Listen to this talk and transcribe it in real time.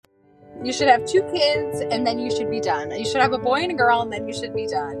You should have 2 kids and then you should be done. You should have a boy and a girl and then you should be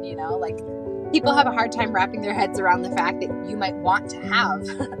done. Like people have a hard time wrapping their heads around the fact that you might want to have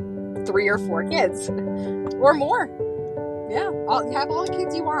 3 or 4 kids or more. Yeah, have all the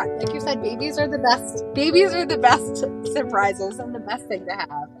kids you want. Like you said, babies are the best. Babies are the best surprises and the best thing to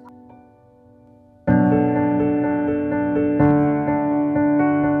have.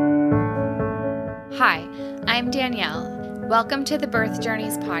 Hi, I'm Danielle. Welcome to the Birth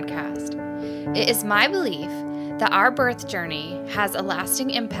Journeys podcast. It is my belief that our birth journey has a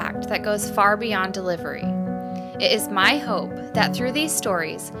lasting impact that goes far beyond delivery. It is my hope that through these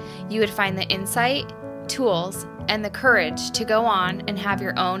stories, you would find the insight, tools, and the courage to go on and have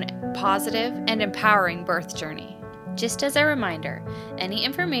your own positive and empowering birth journey. Just as a reminder, any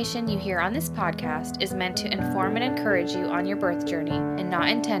information you hear on this podcast is meant to inform and encourage you on your birth journey and not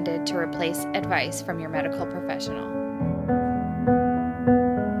intended to replace advice from your medical professional.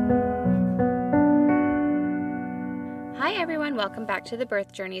 Hi everyone, welcome back to the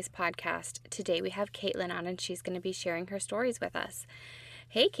Birth Journeys podcast. Today we have Katelyn on and she's going to be sharing her stories with us.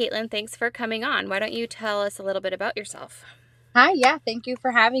 Hey Katelyn, thanks for coming on. Why don't you tell us a little bit about yourself? Hi, yeah, thank you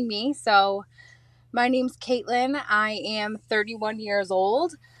for having me. So my name's Katelyn. I am 31 years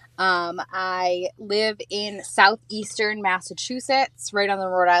old. I live in southeastern Massachusetts, right on the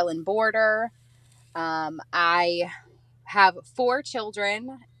Rhode Island border. I have 4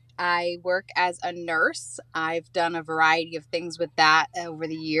 children. I work as a nurse. I've done a variety of things with that over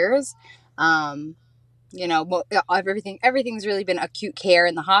the years. Everything's really been acute care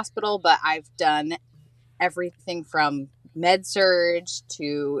in the hospital, but I've done everything from med surge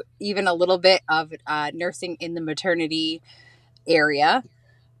to even a little bit of nursing in the maternity area.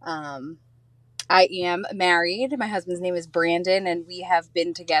 I am married. My husband's name is Brandon, and we have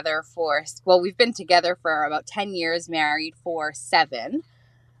been together we've been together for about 10 years, married for 7.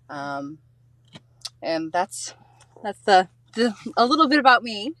 And that's a little bit about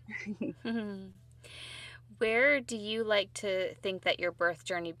me. Where do you like to think that your birth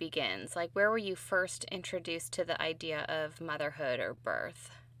journey begins? Like, where were you first introduced to the idea of motherhood or birth?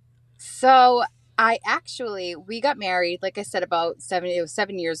 So we got married, like I said, about 7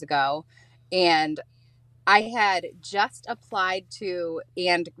 years ago. And I had just applied to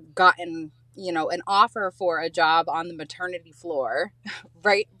and gotten, an offer for a job on the maternity floor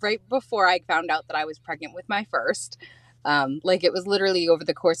right before I found out that I was pregnant with my first. It was literally over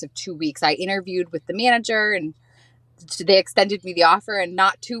the course of 2 weeks. I interviewed with the manager and they extended me the offer. And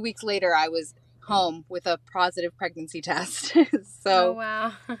not 2 weeks later, I was home with a positive pregnancy test. So oh,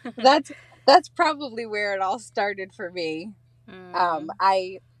 wow. that's probably where it all started for me.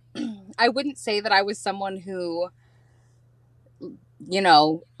 I wouldn't say that I was someone who,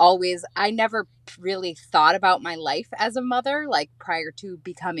 I never really thought about my life as a mother, like prior to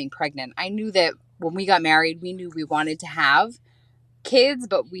becoming pregnant. I knew that when we got married, we knew we wanted to have kids,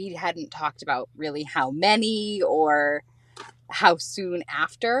 but we hadn't talked about really how many or how soon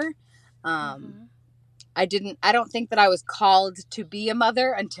after. I don't think that I was called to be a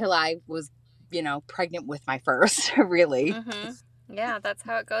mother until I was, pregnant with my first, really. Yeah, that's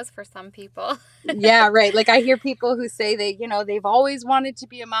how it goes for some people. Yeah, right. Like I hear people who say they've always wanted to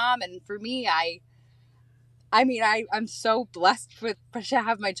be a mom. And for me, I'm so blessed to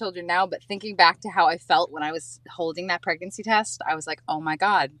have my children now, but thinking back to how I felt when I was holding that pregnancy test, I was like, oh my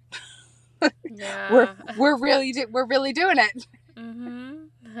God, yeah. we're really doing it.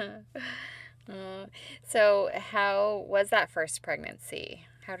 So how was that first pregnancy?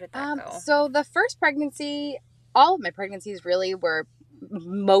 How did that go? So the first pregnancy, all of my pregnancies really were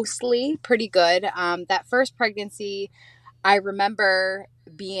mostly pretty good. That first pregnancy, I remember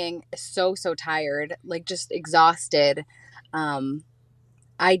being so tired, like just exhausted. I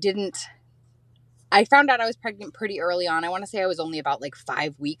found out I was pregnant pretty early on. I want to say I was only about like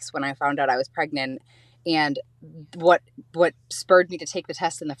 5 weeks when I found out I was pregnant. And what spurred me to take the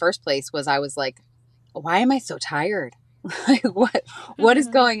test in the first place was I was like, why am I so tired? Like what is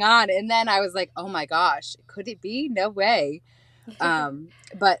going on? And then I was like, oh my gosh, could it be? No way.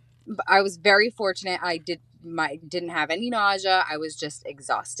 But I was very fortunate. I didn't have any nausea. I was just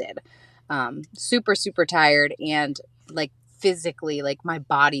exhausted. Super tired, and like physically, like my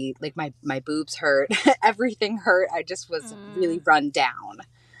body, like my boobs hurt. Everything hurt. I just was really run down.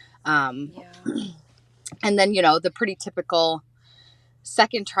 And then, the pretty typical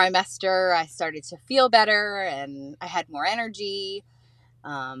second trimester, I started to feel better and I had more energy.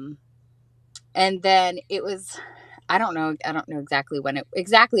 And then it was, I don't know exactly when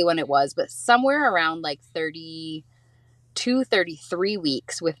it was, but somewhere around like 32, 33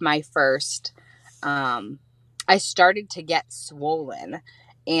 weeks with my first, I started to get swollen.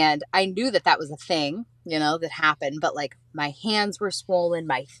 And I knew that that was a thing, that happened, but like my hands were swollen,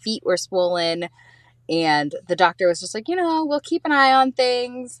 my feet were swollen. And the doctor was just like, we'll keep an eye on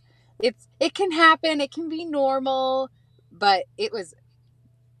things. It can happen. It can be normal. But it was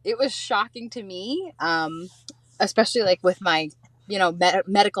shocking to me, especially like with my,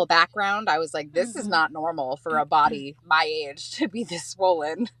 medical background. I was like, this is not normal for a body my age to be this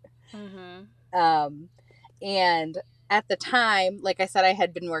swollen. And at the time, like I said, I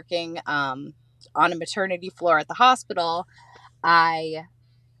had been working on a maternity floor at the hospital. I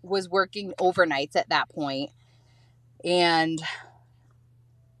was working overnights at that point, and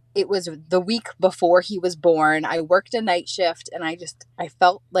it was the week before he was born. I worked a night shift, and I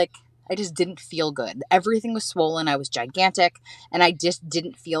felt like I just didn't feel good. Everything was swollen. I was gigantic, and I just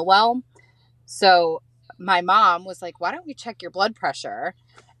didn't feel well. So my mom was like, why don't we check your blood pressure?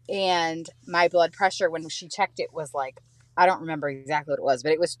 And my blood pressure, when she checked it, was like, I don't remember exactly what it was,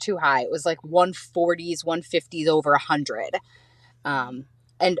 but it was too high. It was like 140s, 150s over 100.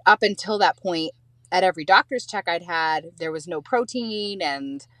 And up until that point, at every doctor's check I'd had, there was no protein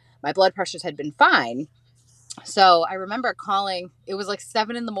and my blood pressures had been fine. So I remember calling, it was like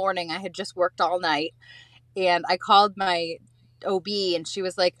 7 a.m. I had just worked all night, and I called my OB, and she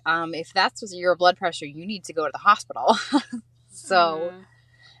was like, if that's your blood pressure, you need to go to the hospital. So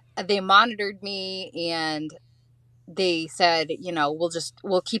they monitored me, and they said,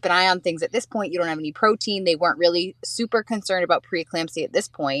 we'll keep an eye on things at this point. You don't have any protein. They weren't really super concerned about preeclampsia at this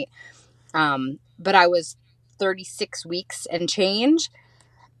point. But I was 36 weeks and change,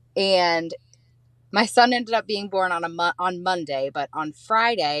 and my son ended up being born on Monday, but on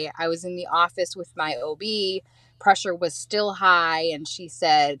Friday I was in the office with my OB. Pressure was still high, and she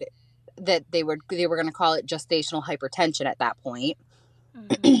said that they were going to call it gestational hypertension at that point.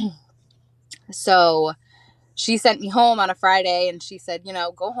 So she sent me home on a Friday, and she said,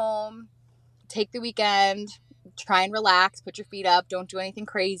 go home, take the weekend, try and relax, put your feet up, don't do anything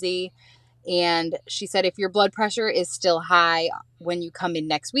crazy. And she said, if your blood pressure is still high when you come in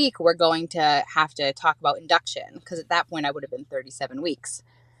next week, we're going to have to talk about induction, because at that point I would have been 37 weeks.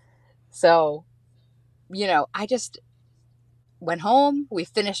 So, I just went home. We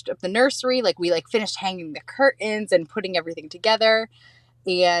finished up the nursery. Like we finished hanging the curtains and putting everything together,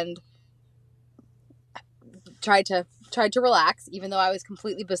 and tried to relax, even though I was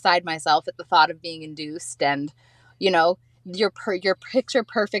completely beside myself at the thought of being induced. And, your picture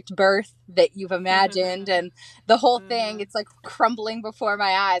perfect birth that you've imagined and the whole thing, it's like crumbling before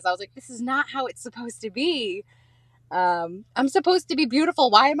my eyes. I was like, this is not how it's supposed to be. I'm supposed to be beautiful.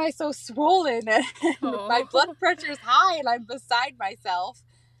 Why am I so swollen? And my blood pressure is high, and I'm beside myself.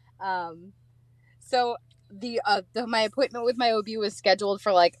 So my appointment with my OB was scheduled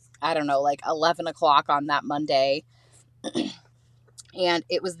for like 11 o'clock on that Monday. And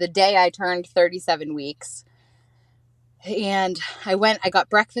it was the day I turned 37 weeks. And I got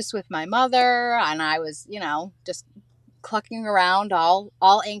breakfast with my mother, and I was, just clucking around all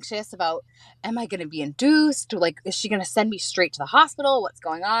anxious about, am I going to be induced? Like, is she going to send me straight to the hospital? What's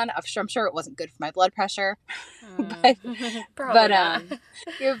going on? I'm sure it wasn't good for my blood pressure. Probably not.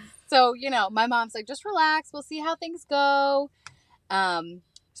 So, my mom's like, just relax. We'll see how things go.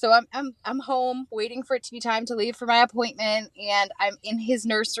 So I'm home waiting for it to be time to leave for my appointment, and I'm in his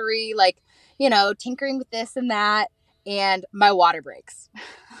nursery, tinkering with this and that, and my water breaks.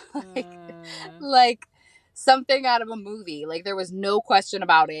 like something out of a movie. Like, there was no question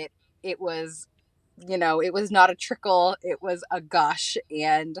about it. It was, it was not a trickle. It was a gush,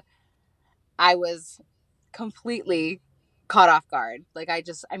 and I was completely caught off guard. Like, I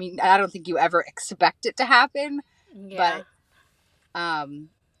don't think you ever expect it to happen, but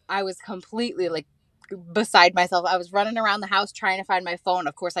I was completely beside myself. I was running around the house trying to find my phone.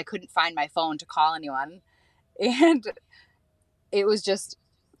 Of course, I couldn't find my phone to call anyone. And it was just,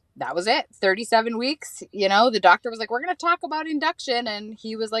 that was it. 37 weeks. The doctor was like, we're going to talk about induction. And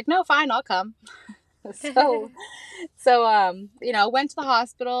he was like, no, fine, I'll come. So, went to the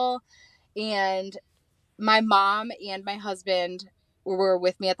hospital, and my mom and my husband were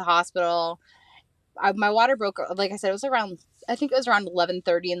with me at the hospital. My water broke, like I said, I think it was around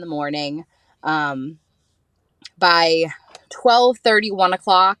 11:30 in the morning. By 12:30, 1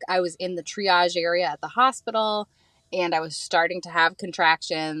 o'clock, I was in the triage area at the hospital, and I was starting to have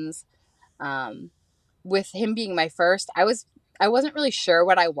contractions. With him being my first, I wasn't really sure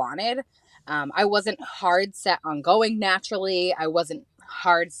what I wanted. I wasn't hard set on going naturally. I wasn't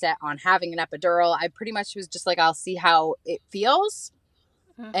hard set on having an epidural. I pretty much was just like, I'll see how it feels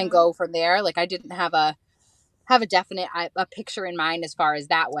and go from there. Like, I didn't have a definite a picture in mind as far as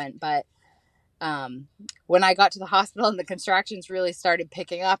that went, but when I got to the hospital and the contractions really started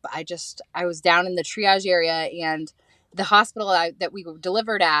picking up, I was down in the triage area, and the hospital that we were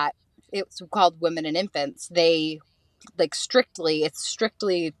delivered at, it's called Women and Infants. They it's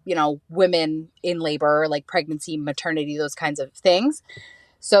strictly, women in labor, like pregnancy, maternity, those kinds of things.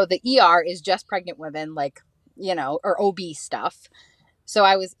 So the ER is just pregnant women, or OB stuff. So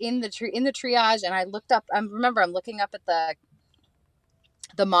I was in the triage, and I looked up. I remember I'm looking up at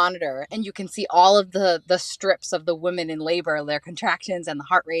the monitor, and you can see all of the strips of the women in labor, their contractions and the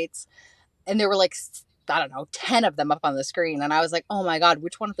heart rates. And there were like, I don't know, 10 of them up on the screen. And I was like, oh my God,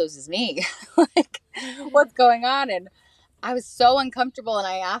 which one of those is me? Like, what's going on? And I was so uncomfortable. And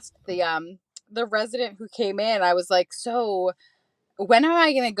I asked the resident who came in, I was like, so when am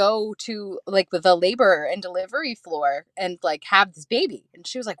I going to go to like the labor and delivery floor and like have this baby? And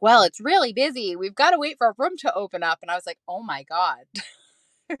she was like, well, it's really busy. We've got to wait for a room to open up. And I was like, oh my God.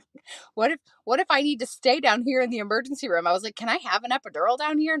 What if I need to stay down here in the emergency room? I was like, can I have an epidural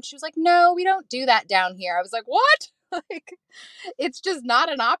down here? And she was like, no, we don't do that down here. I was like, what? Like, it's just not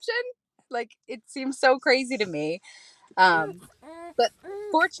an option. Like, it seems so crazy to me. But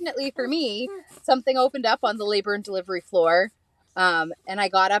fortunately for me, something opened up on the labor and delivery floor. And I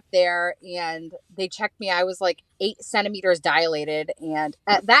got up there and they checked me. I was like 8 centimeters dilated. And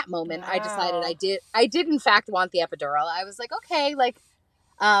at that moment, I decided Wow. I did in fact want the epidural. I was like, okay, like,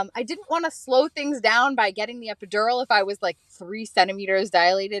 I didn't want to slow things down by getting the epidural if I was like 3 centimeters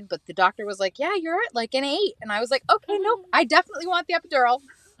dilated, but the doctor was like, yeah, you're at like an 8. And I was like, okay, nope, I definitely want the epidural.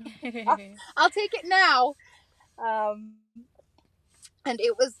 I'll take it now. Um, and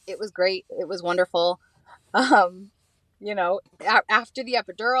it was great. It was wonderful. Um, after the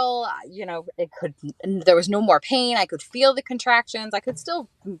epidural, there was no more pain. I could feel the contractions. I could still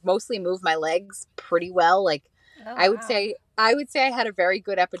mostly move my legs pretty well. Like, Oh, I would wow. say, I had a very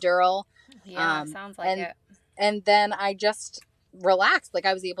good epidural. Yeah, sounds like And it. then I just relaxed. Like,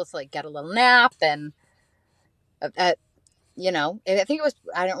 I was able to like get a little nap, and at, and I think it was,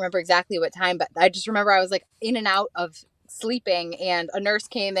 I don't remember exactly what time, but I just remember I was like in and out of sleeping, and a nurse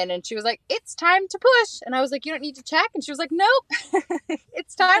came in and she was like, it's time to push. And I was like, you don't need to check. And she was like, nope,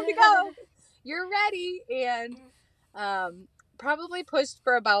 it's time to go. You're ready. And probably pushed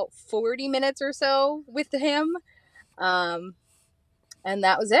for about 40 minutes or so with him. Um, and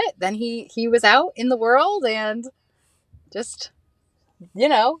that was it. Then he was out in the world, and just, you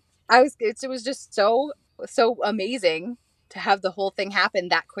know, it was just so amazing to have the whole thing happen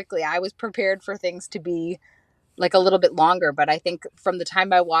that quickly. I was prepared for things to be like a little bit longer, but I think from the time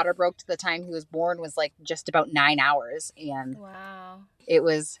my water broke to the time he was born was like just about 9 hours. And Wow. it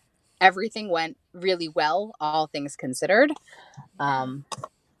was, everything went really well, all things considered. Yeah. Um,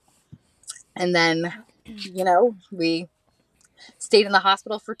 and then, we stayed in the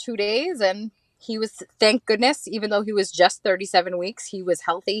hospital for 2 days, and he was, thank goodness, even though he was just 37 weeks, he was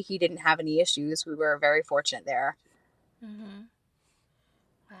healthy. He didn't have any issues. We were very fortunate there. Mm-hmm.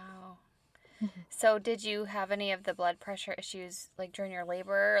 Wow. So, did you have any of the blood pressure issues like during your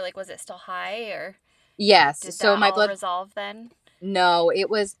labor? Like, was it still high, or Yes. did So that my all blood, resolve then? no, it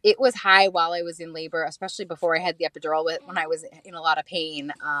was high while I was in labor, especially before I had the epidural, when I was in a lot of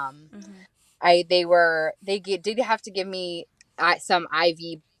pain. Mm-hmm. Did have to give me some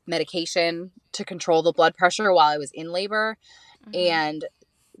IV medication to control the blood pressure while I was in labor. Mm-hmm. And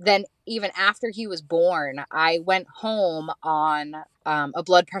then even after he was born, I went home on a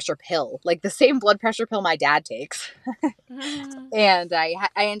blood pressure pill, like the same blood pressure pill my dad takes. Mm-hmm. And I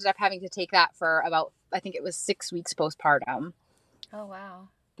ended up having to take that for about, I think it was 6 weeks postpartum. Oh, wow.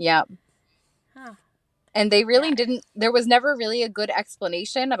 Yeah. Huh. And they Yeah. really didn't, there was never really a good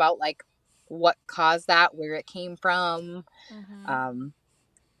explanation about like what caused that, where it came from, Mm-hmm. um,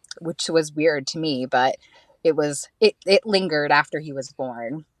 which was weird to me, but it lingered after he was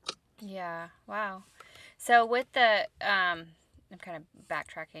born. Yeah. Wow. So with the I'm kind of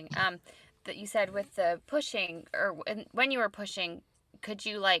backtracking. That you said with the pushing, or when you were pushing, could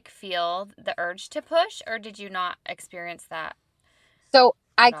you like feel the urge to push, or did you not experience that So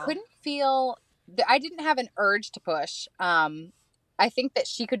I at all? couldn't feel, I didn't have an urge to push. I think that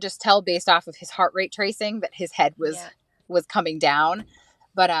she could just tell based off of his heart rate tracing that his head was Yeah. coming down.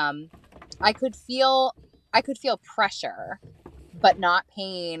 But I could feel I could feel pressure, but not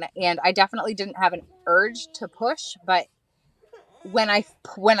pain. And I definitely didn't have an urge to push, but when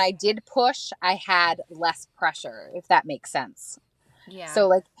I did push, I had less pressure, if that makes sense. Yeah.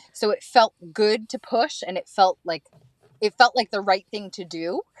 So it felt good to push, and it felt like the right thing to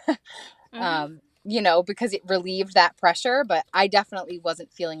do. Mhm. Because it relieved that pressure, but I definitely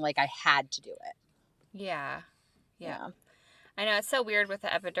wasn't feeling like I had to do it. Yeah. Yeah. Yeah. I know it's so weird with the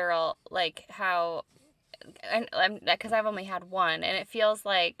epidural, like how, because I've only had one, and it feels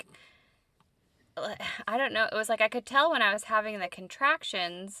like, I don't know, it was like I could tell when I was having the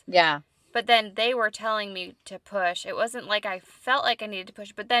contractions, Yeah. but then they were telling me to push. It wasn't like I felt like I needed to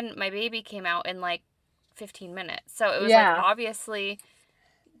push, but then my baby came out in like 15 minutes. So it was like Yeah. obviously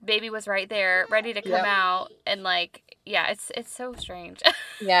baby was right there, ready to come Yep. out, and like yeah, it's so strange.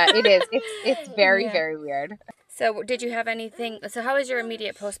 Yeah, it is. It's very, Yeah. very weird. So did you have anything? So how was your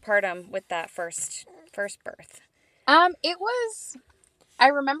immediate postpartum with that first birth? It was, I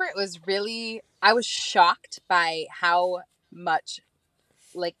remember it was really, I was shocked by how much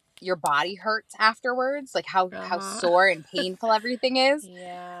like your body hurts afterwards, like how Uh-huh. sore and painful everything is.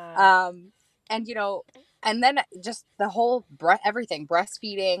 Yeah. Um, and and then just the whole everything,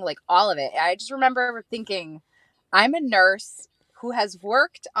 breastfeeding, like all of it. I just remember thinking, I'm a nurse who has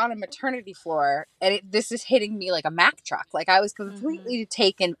worked on a maternity floor, and this is hitting me like a Mack truck. Like I was Mhm. completely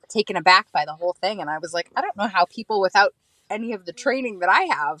taken aback by the whole thing, and I was like, I don't know how people without any of the training that I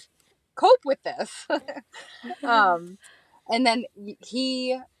have cope with this. um, and then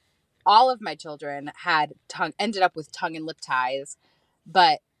he all of my children had ended up with tongue and lip ties,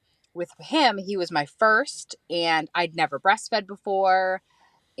 but with him, he was my first, and I'd never breastfed before,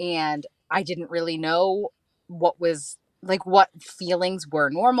 and I didn't really know what was like what feelings were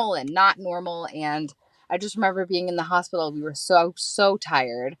normal and not normal. And I just remember being in the hospital. We were so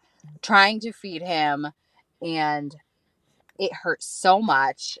tired trying to feed him, and it hurt so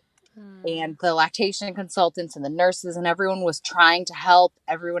much. Mm. And the lactation consultants and the nurses and everyone was trying to help.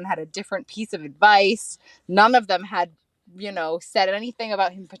 Everyone had a different piece of advice. None of them had, said anything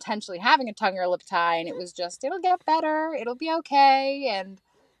about him potentially having a tongue or lip tie. And it was just, it'll get better. It'll be okay. And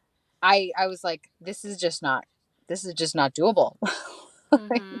I was like, this is just not doable.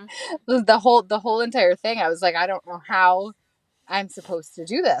 Mhm. The whole entire thing. I was like, I don't know how I'm supposed to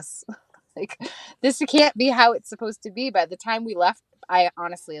do this. Like, this can't be how it's supposed to be. By the time we left, I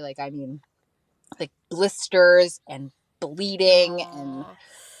honestly, like blisters and bleeding and Oh.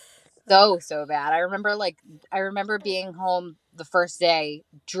 Ugh. so bad. I remember being home the first day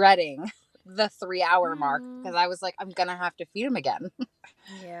dreading the 3 hour mark Mm. because I was like, I'm gonna have to feed him again.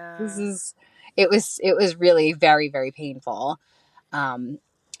 this Yeah. is it was really very, very painful. Um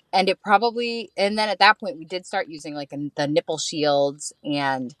and and then at that point we did start using like the nipple shields,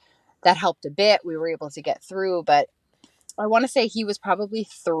 and that helped a bit. We were able to get through, but I want to say he was probably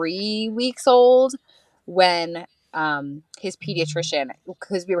 3 weeks old when his pediatrician,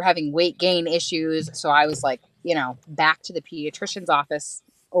 because we were having weight gain issues. So I was like, back to the pediatrician's office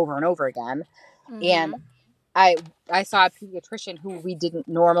over and over again. And Mhm. I I saw a pediatrician who we didn't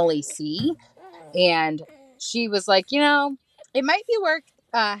normally see, and she was like, it might be worth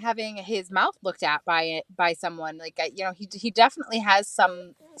having his mouth looked at by someone. Like, he definitely has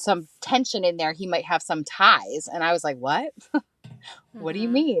some tension in there. He might have some ties. And I was like, what? What do you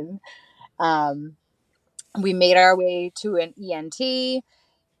Mhm. mean? Um, we made our way to an ENT,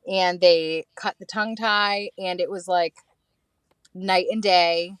 and they cut the tongue tie, and it was like night and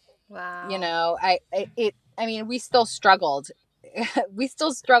day. Wow. I mean, we still struggled. We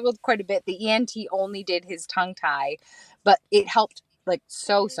still struggled quite a bit. The ENT only did his tongue tie, but it helped like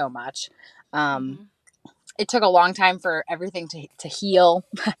so much. Um, Mhm. it took a long time for everything to heal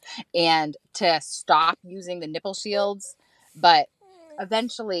and to stop using the nipple shields, but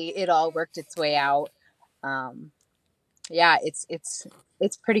eventually it all worked its way out. Um, yeah,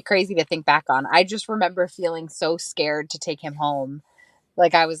 it's pretty crazy to think back on. I just remember feeling so scared to take him home.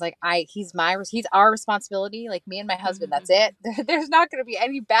 Like I was like, he's our responsibility. Like me and my husband, that's it. There's not going to be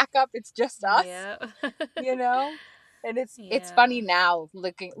any backup. It's just us, Yeah. you know. And it's Yeah. funny now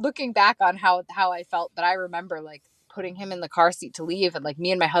looking back on how I felt, but I remember like putting him in the car seat to leave, and like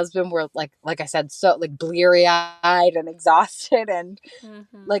me and my husband were like I said, so like bleary eyed and exhausted, and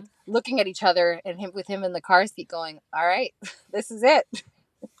like Mhm. looking at each other and him with him in the car seat, going, "All right, this is it.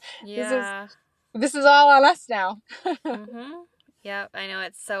 This is Yeah. this is all on us now." Mhm. Yep, I know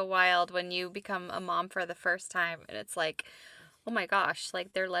it's so wild when you become a mom for the first time and it's like, "Oh my gosh,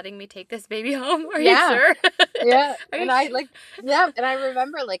 like they're letting me take this baby home? Are you Yeah. sure?" Yeah, Are you and I sure? like yeah, and I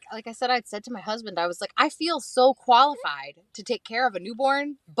remember like I said, I'd said to my husband, I was like, I feel so qualified to take care of a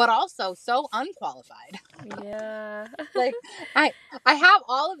newborn, but also so unqualified. Yeah. Like I I have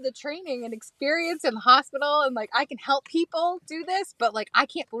all of the training and experience in the hospital, and like I can help people do this, but like I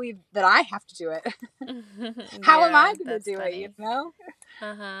can't believe that I have to do it. How am I Yeah, going to that's do it, you funny. know?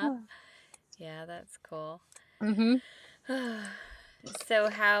 Uh-huh. Yeah, that's cool. Mhm. So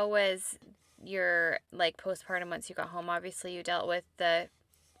how was your like postpartum once you got home? Obviously you dealt with the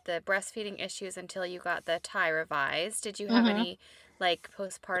the breastfeeding issues until you got the tie revised. Did you have Mm-hmm. any like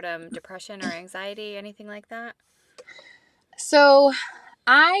postpartum depression or anxiety, anything like that? So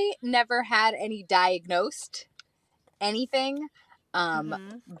I never had any diagnosed anything.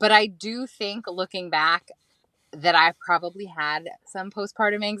 Mm-hmm. But I do think looking back that I probably had some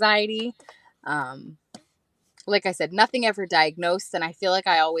postpartum anxiety. Um, like I said, nothing ever diagnosed. And I feel like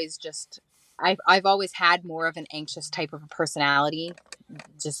I've always had more of an anxious type of a personality,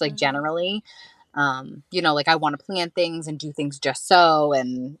 just like Mm-hmm. generally. Like I want to plan things and do things just so,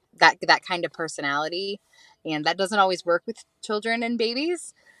 and that kind of personality. And that doesn't always work with children and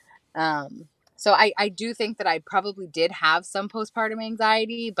babies. Um, so I do think that I probably did have some postpartum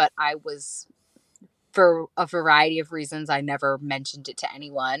anxiety, but I was, for a variety of reasons, I never mentioned it to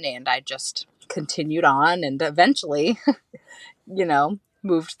anyone, and I just continued on and eventually,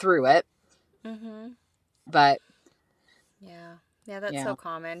 moved through it. Mm-hmm. But Yeah. Yeah, that's yeah. so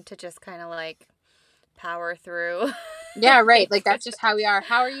common to just kind of like power through. Yeah, right. Like Like, that's just how we are.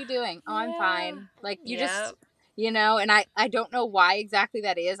 How are you doing? Oh, I'm yeah. fine. Like you just, Yep. and I don't know why exactly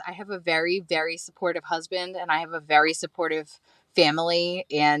that is. I have a very, very supportive husband and I have a very supportive family.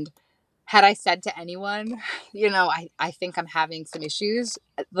 And had I said to anyone, I think I'm having some issues,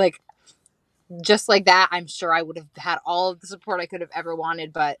 like just like that, I'm sure I would have had all of the support I could have ever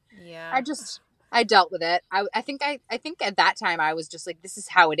wanted. But I Yeah. just, I dealt with it. I think at that time I was just like, this is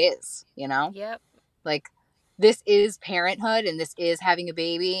how it is, Yep. like this is parenthood and this is having a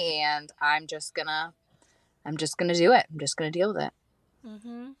baby. And I'm just gonna do it. I'm just gonna deal with it.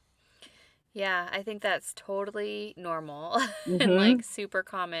 Mm-hmm. Yeah, I think that's totally normal and Mm-hmm. like super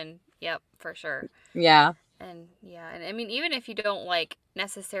common. Yep, for sure. Yeah. And yeah, and I mean, even if you don't like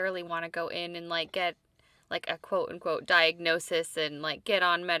necessarily want to go in and like get like a quote unquote diagnosis and like get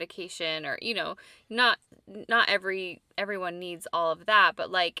on medication or not everyone needs all of that, but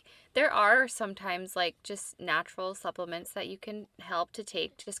like there are sometimes like just natural supplements that you can help to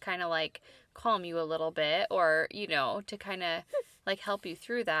take to just kind of like calm you a little bit or to kind of like help you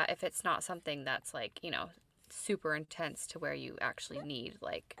through that if it's not something that's like super intense to where you actually need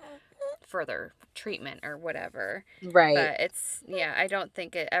like further treatment or whatever. Right. But yeah, I don't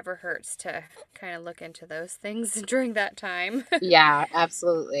think it ever hurts to kind of look into those things during that time. Yeah,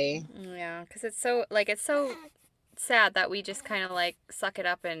 absolutely. Yeah, because it's so sad that we just kind of like suck it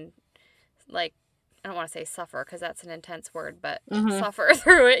up and like, I don't want to say suffer because that's an intense word, but Mm-hmm. suffer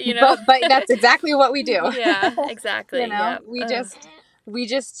through it, But that's exactly what we do. Yeah, exactly. Yep. We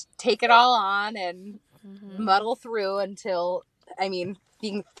just take it all on and Mm-hmm. muddle through until, I mean,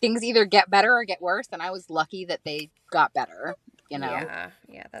 things either get better or get worse. And I was lucky that they got better. Yeah,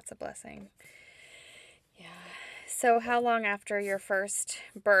 yeah, that's a blessing. Yeah. So, how long after your first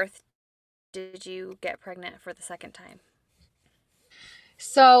birth did you get pregnant for the second time?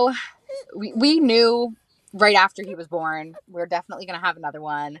 So we knew right after he was born, we are definitely going to have another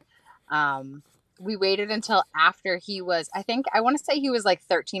one. We waited until after he was, I want to say he was like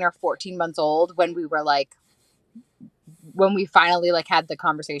 13 or 14 months old when we finally like had the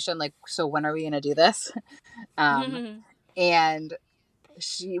conversation, like, so when are we going to do this? Um, and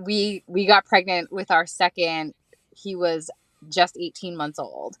we got pregnant with our second. He was just 18 months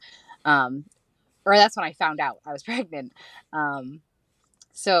old. Um, or that's when I found out I was pregnant.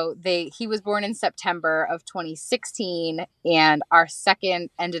 So he was born in September of 2016 and our second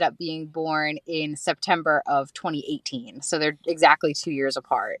ended up being born in September of 2018. So they're exactly 2 years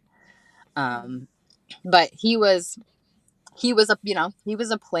apart. But he was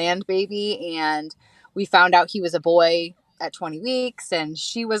a planned baby, and we found out he was a boy at 20 weeks, and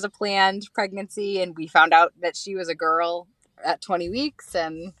she was a planned pregnancy, and we found out that she was a girl at 20 weeks.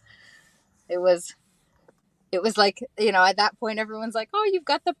 And it was like, at that point, everyone's like, oh, you've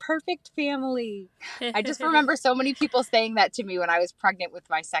got the perfect family. I just remember so many people saying that to me when I was pregnant with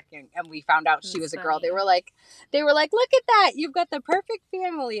my second and we found out she That's was a girl. They funny. were like, look at that. You've got the perfect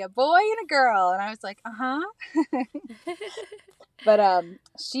family, a boy and a girl. And I was like, uh-huh. But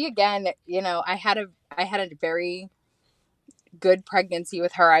she, again, I had a very good pregnancy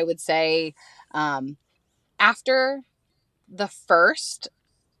with her, I would say. After the first,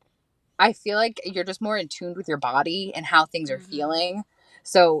 I feel like you're just more in tune with your body and how things are Mm-hmm. feeling.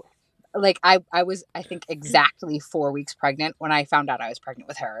 So like I was, I think, exactly 4 weeks pregnant when I found out I was pregnant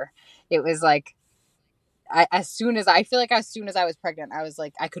with her. It was like as soon as I was pregnant, I was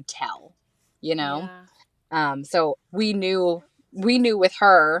like, I could tell, you know? Yeah. So we knew with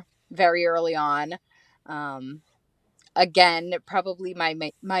her very early on. Um, Again, probably my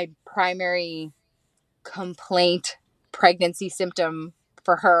primary complaint pregnancy symptom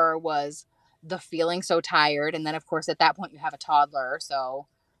for her was the feeling so tired. And then of course at that point you have a toddler. So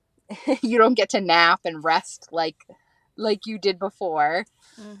you don't get to nap and rest like you did before.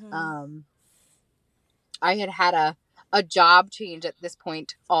 Mm-hmm. I had a job change at this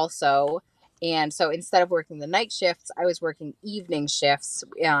point also. And so instead of working the night shifts, I was working evening shifts.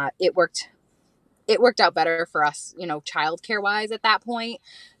 It worked out better for us, childcare wise at that point.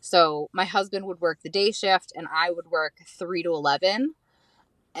 So my husband would work the day shift and I would work 3 to 11.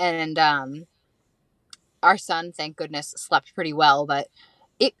 And our son, thank goodness, slept pretty well, but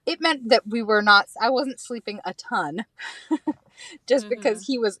it meant that I wasn't sleeping a ton just Mm-hmm. because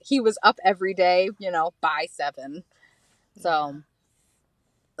he was up every day, by 7. Yeah. So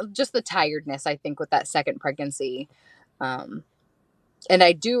just the tiredness, I think, with that second pregnancy. Um, and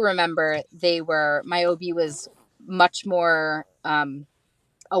I do remember my OB was much more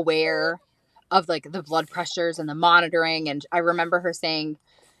aware of like the blood pressures and the monitoring. And I remember her saying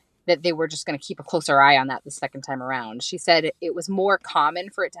that they were just going to keep a closer eye on that the second time around. She said it was more common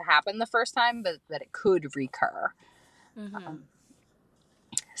for it to happen the first time, but that it could recur. Mm-hmm. Um,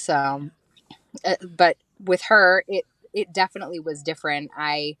 so, but with her, it definitely was different.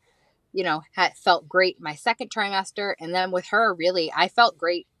 I had felt great my second trimester. And then with her, really, I felt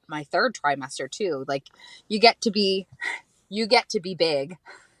great my third trimester too. Like you get to be big,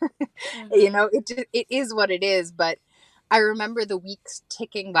 Mm-hmm. it is what it is. But I remember the weeks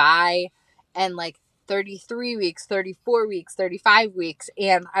ticking by and like 33 weeks, 34 weeks, 35 weeks.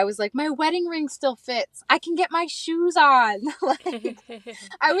 And I was like, my wedding ring still fits. I can get my shoes on. Like,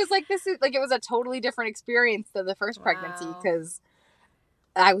 I was like, this is like, it was a totally different experience than the first pregnancy Wow. because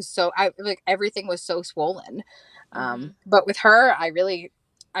I like everything was so swollen. Mm-hmm. But with her, I really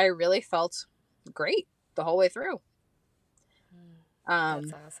felt great the whole way through. That's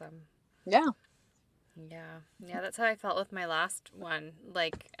Um, awesome. yeah. Yeah. Yeah, that's how I felt with my last one.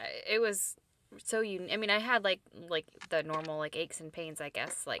 Like it was so I mean, I had like the normal like aches and pains, I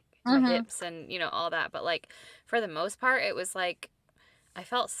guess, like my Mm-hmm. hips and all that, but like for the most part it was like I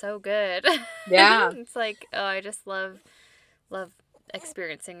felt so good. Yeah. It's like, oh, I just love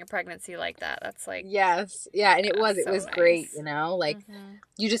experiencing a pregnancy like that. That's like Yes. Yeah. And it so was great, nice. like Mhm.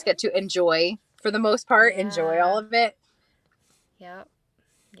 you just get to enjoy for the most part, enjoy all Yeah. of it. Yep.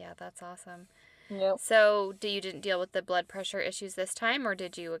 Yeah, that's awesome. Yep. So, you didn't deal with the blood pressure issues this time, or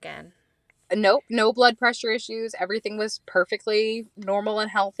did you again? Nope. No blood pressure issues. Everything was perfectly normal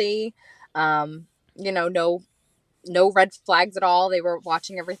and healthy. Um, no red flags at all. They were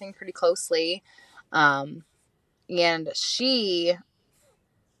watching everything pretty closely. Um, and she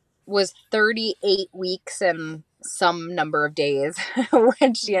was 38 weeks and some number of days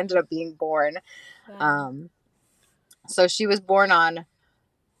when she ended Mm. up being born. Wow. Um, so she was born on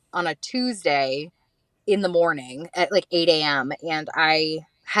a Tuesday in the morning at like 8 a.m. And I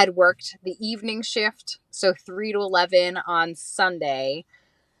had worked the evening shift, so 3 to 11 on Sunday.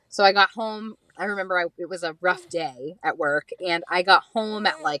 So I got home. I remember it was a rough day at work, and I got home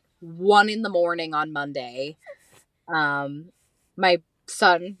at like 1 in the morning on Monday. My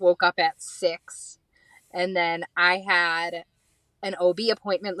son woke up at 6, and then I had an OB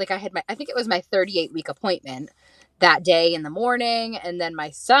appointment. Like I think it was my 38-week appointment that day in the morning. And then my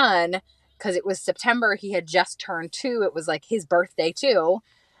son, because it was September, he had just turned 2. It was like his birthday too.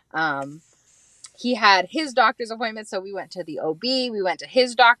 Um, he had his doctor's appointment. So we went to the OB, we went to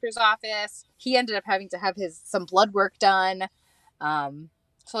his doctor's office. He ended up having to have some blood work done.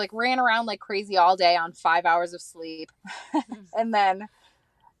 So like ran around like crazy all day on 5 hours of sleep. Mm. And then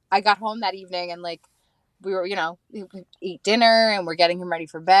I got home that evening and like we were, we eat dinner and we're getting him ready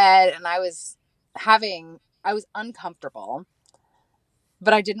for bed. And I was uncomfortable,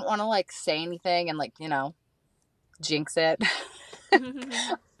 but I didn't want to like say anything and like, jinx it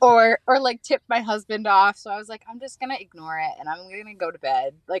or like tip my husband off. So I was like, I'm just going to ignore it and I'm going to go to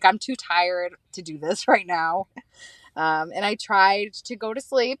bed. Like I'm too tired to do this right now. And I tried to go to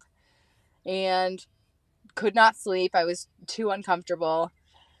sleep and could not sleep. I was too uncomfortable.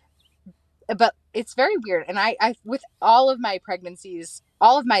 But it's very weird. And I with all of my pregnancies,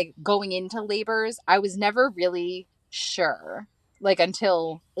 all of my going into labors, I was never really sure, like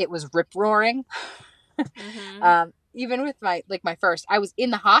until it was rip roaring. Mhm. Even with my first, I was in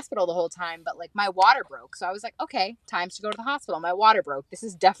the hospital the whole time, but like my water broke. So I was like, okay, times to go to the hospital. My water broke. This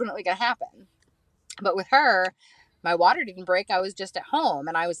is definitely going to happen. But with her, my water didn't break. I was just at home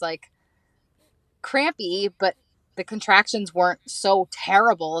and I was like crampy, but the contractions weren't so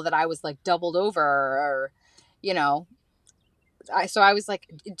terrible that I was like doubled over or, you know, so I was like,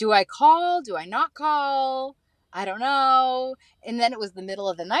 do I call? Do I not call? I don't know. And then it was the middle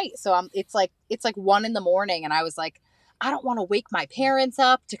of the night. So it's like 1 in the morning. And I was like, I don't want to wake my parents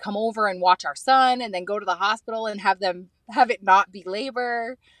up to come over and watch our son and then go to the hospital and have it not be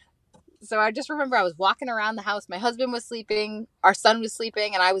labor. So I just remember I was walking around the house. My husband was sleeping. Our son was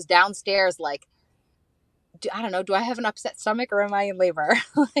sleeping. And I was downstairs like, I don't know, do I have an upset stomach or am I in labor?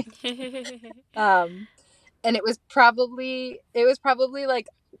 Like, um, and it was probably like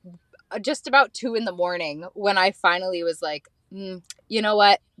just about 2 a.m. when I finally was like, you know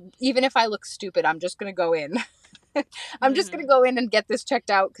what? Even if I look stupid, I'm just going to go in. I'm just going to go in and get this checked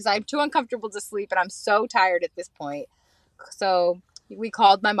out because I'm too uncomfortable to sleep and I'm so tired at this point. So we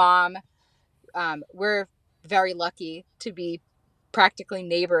called my mom. We're very lucky to be practically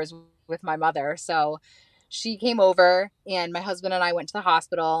neighbors with my mother. So she came over and my husband and I went to the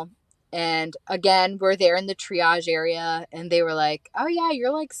hospital. And again, we're there in the triage area. And they were like, oh, yeah,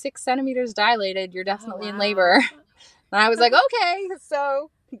 you're like 6 centimeters dilated. You're Oh, definitely in labor. wow. And I was like, okay,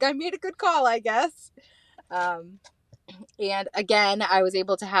 so I made a good call, I guess. And again, I was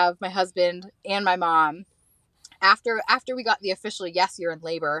able to have my husband and my mom after we got the official yes, you're in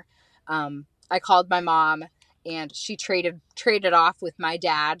labor. I called my mom and she traded off with my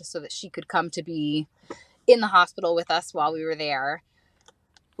dad so that she could come to be in the hospital with us while we were there,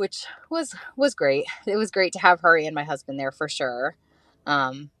 which was great. It was great to have her and my husband there for sure.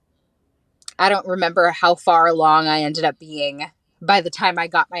 I don't remember how far along I ended up being by the time I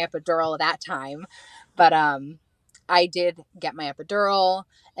got my epidural that time, but I did get my epidural,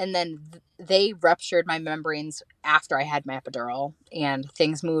 and then they ruptured my membranes after I had my epidural, and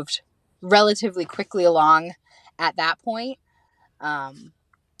things moved relatively quickly along at that point.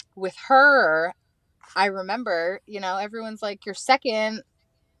 With her, I remember, everyone's like, your second,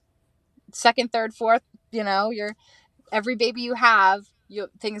 third, fourth, your every baby you have,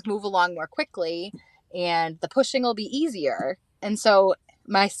 things move along more quickly, and the pushing will be easier. And so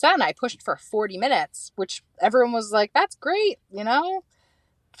my son, I pushed for 40 minutes, which everyone was like, that's great,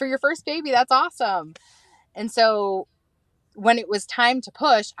 for your first baby, that's awesome. And so when it was time to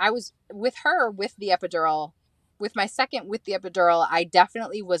push, I was with her with the epidural. With my second with the epidural, I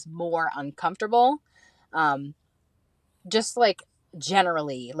definitely was more uncomfortable. Just like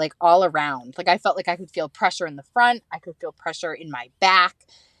generally, like all around. Like I felt like I could feel pressure in the front, I could feel pressure in my back.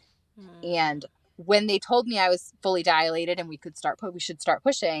 And when they told me I was fully dilated and we should start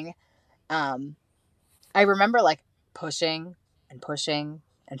pushing, I remember like pushing and pushing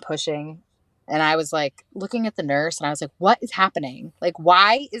and pushing. And I was like looking at the nurse and I was like, what is happening? Like,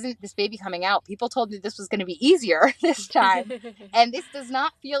 why isn't this baby coming out? People told me this was going to be easier this time. And this does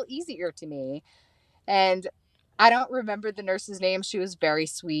not feel easier to me. And I don't remember the nurse's name. She was very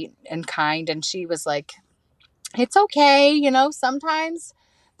sweet and kind. And she was like, it's okay. Sometimes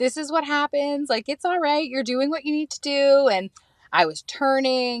this is what happens. Like, it's all right. You're doing what you need to do. And I was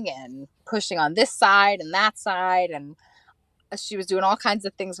turning and pushing on this side and that side. And she was doing all kinds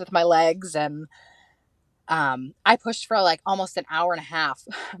of things with my legs. And I pushed for like almost an hour and a half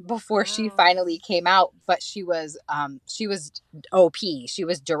before she finally came out. But she was OP. She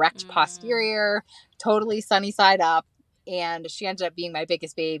was direct posterior, totally sunny side up. And she ended up being my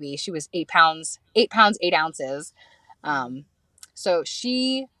biggest baby. She was 8 pounds, 8 ounces. So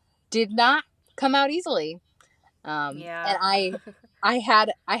she did not come out easily. Yeah. And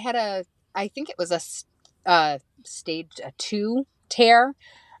I think it was a stage 2 tear,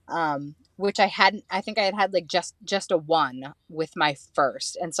 which I think I had like just a 1 with my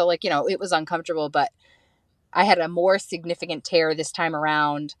first. And so like, it was uncomfortable, but I had a more significant tear this time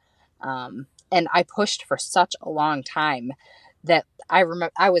around. And I pushed for such a long time that I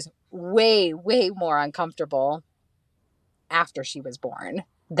remember I was way, way more uncomfortable after she was born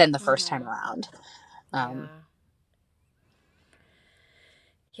than the first time around. Yeah.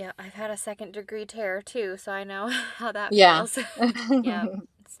 Yeah, I've had a second-degree tear too, so I know how that Yeah. feels. Yeah,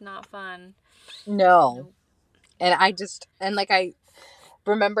 it's not fun. No. Nope. And I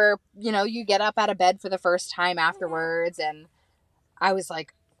remember, you get up out of bed for the first time afterwards. And I was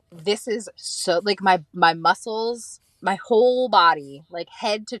like, this is so, like my muscles, my whole body, like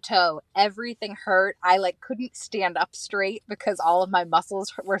head to toe, everything hurt. I like couldn't stand up straight because all of my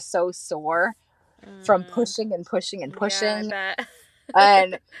muscles were so sore from pushing and pushing and Yeah, I pushing. bet.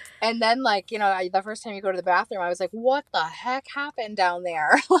 And then like, the first time you go to the bathroom, I was like, what the heck happened down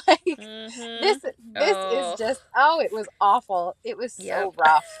there? Like this is Oh, just, it was awful. It was yep. so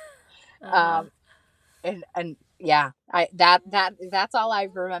rough. Uh-huh. And yeah, that's all I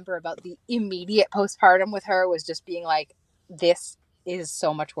remember about the immediate postpartum with her, was just being like, this is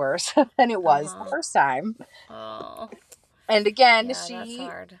so much worse than it was the Uh-huh. first time. Oh, And again, yeah, that's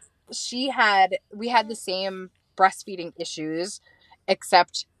hard. we had the same breastfeeding issues,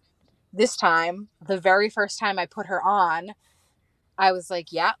 except this time, the very first time I put her on, I was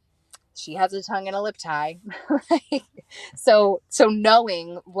like, yeah, she has a tongue and a lip tie. So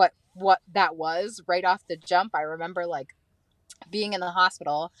knowing what what that was right off the jump. I remember like being in the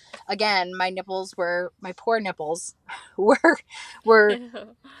hospital again. My poor nipples were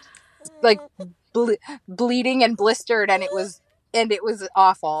like bleeding and blistered, and it was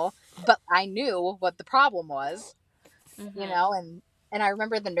awful. But I knew what the problem was, Mm-hmm. and I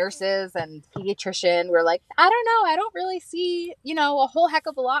remember the nurses and pediatrician were like, I don't know, I don't really see, a whole heck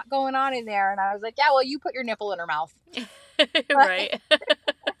of a lot going on in there. And I was like, yeah, well, you put your nipple in her mouth. Right.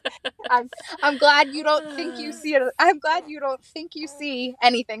 I'm I'm glad you don't think you see it. I'm glad you don't think you see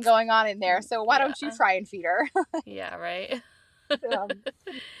anything going on in there. So why don't you Yeah. try and feed her? Yeah, right. um,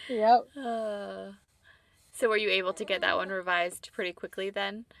 yep. Uh, so were you able to get that one revised pretty quickly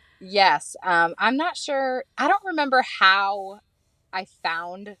then? Yes. I'm not sure. I don't remember how I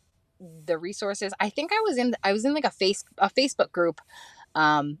found the resources. I think I was in like a Facebook group,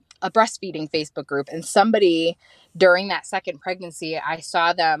 a breastfeeding Facebook group, and somebody during that second pregnancy, I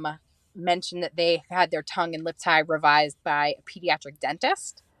saw them mention that they had their tongue and lip tie revised by a pediatric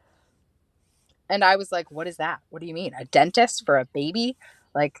dentist. And I was like, what is that? What do you mean? A dentist for a baby?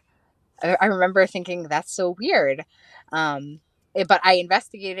 Like, I remember thinking that's so weird. But I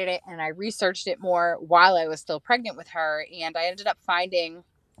investigated it and I researched it more while I was still pregnant with her. And I ended up finding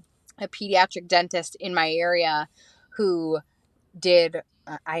a pediatric dentist in my area who did,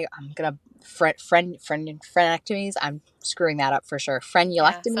 I'm going to, frenectomies. I'm screwing that up for sure. Yeah,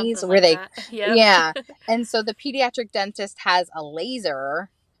 Frenulectomies, something where like they, that. Yep. yeah. And so the pediatric dentist has a laser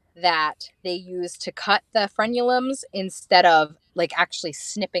that they use to cut the frenulums instead of like actually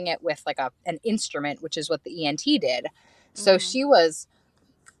snipping it with like an instrument, which is what the ENT did. So Mm-hmm. she was,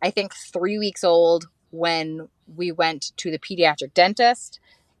 I think, 3 weeks old when we went to the pediatric dentist.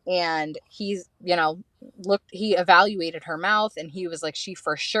 And he's, he evaluated her mouth and he was like, she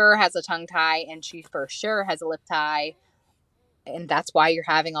for sure has a tongue tie and she for sure has a lip tie. And that's why you're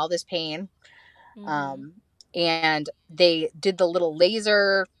having all this pain. Mm-hmm. Um, and they did the little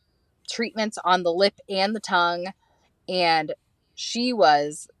laser treatments on the lip and the tongue. And she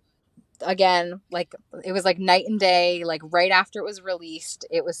was, again, like, it was like night and day. Like right after it was released,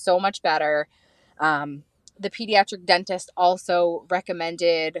 it was so much better. um, the pediatric dentist also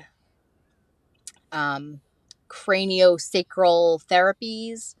recommended um, craniosacral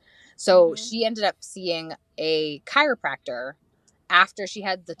therapies. So Mm-hmm. she ended up seeing a chiropractor after she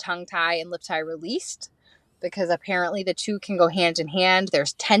had the tongue tie and lip tie released, because apparently the two can go hand in hand.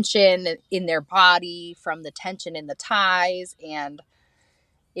 There's tension in their body from the tension in the ties, and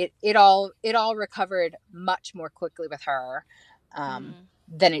it all recovered much more quickly with her, Mm.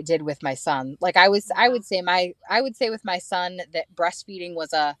 than it did with my son. Like I would Wow. say with my son that breastfeeding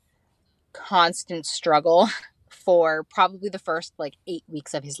was a constant struggle for probably the first like 8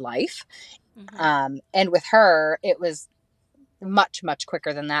 weeks of his life. Mm-hmm. And with her, it was much, much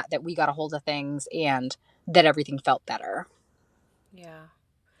quicker than that we got a hold of things and that everything felt better. Yeah,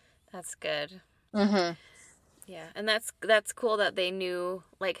 that's good. Mm-hmm. Yeah, and that's cool that they knew,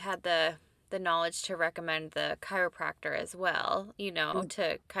 like, had the knowledge to recommend the chiropractor as well,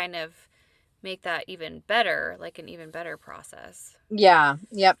 to kind of make that even better, like an even better process Yeah.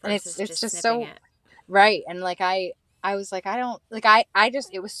 Yep. And it's versus it's just just snipping so it. right. And like I was like, I don't like I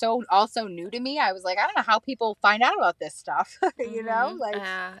just it was so also new to me. I was like, I don't know how people find out about this stuff. Mm-hmm. Like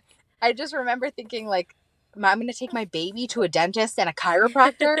I just remember thinking like, I'm going to take my baby to a dentist and a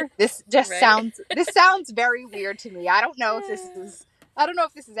chiropractor. Right. This sounds very weird to me. I don't know if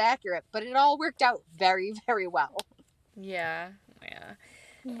this is accurate, but it all worked out very, very well. Yeah, yeah,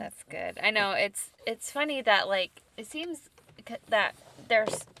 that's good. I know it's funny that, like, it seems that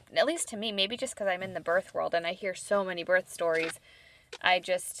there's, at least to me, maybe just because I'm in the birth world and I hear so many birth stories, I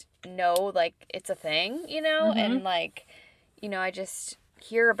just know, like, it's a thing, Mm-hmm. and, like, I just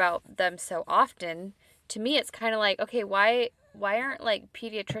hear about them so often. To me, it's kind of like, okay, why aren't, like,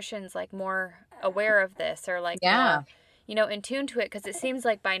 pediatricians, like, more aware of this, or, like, Yeah. more, in tune to it? Because it seems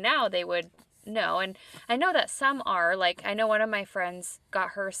like by now they would know. And I know that some are. Like, I know one of my friends got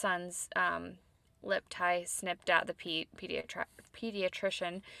her son's lip tie snipped at the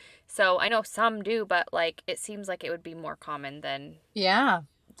pediatrician. So I know some do, but, like, it seems like it would be more common Yeah.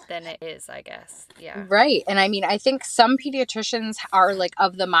 than it is, I guess. Yeah. Right. And I mean, I think some pediatricians are like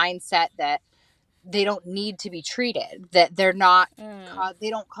of the mindset that they don't need to be treated, that Mm. they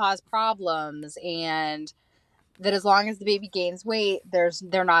don't cause problems, and that as long as the baby gains weight,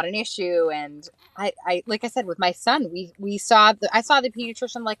 they're not an issue. And I like I said with my son, I saw the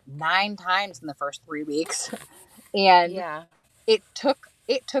pediatrician like 9 times in the first 3 weeks. And Yeah. it took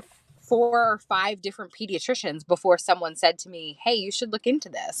 4 or 5 different pediatricians before someone said to me, hey, you should look into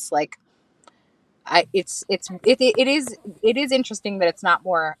this. Like, it is interesting that it's not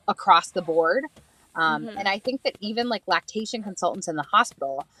more across the board. And I think that even like lactation consultants in the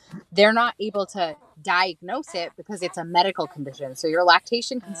hospital, they're not able to diagnose it because it's a medical condition. So your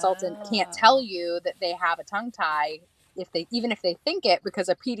lactation consultant can't tell Oh. you that they have a tongue tie even if they think it, because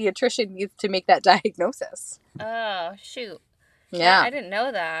a pediatrician needs to make that diagnosis. Oh, shoot. That Yeah. I didn't know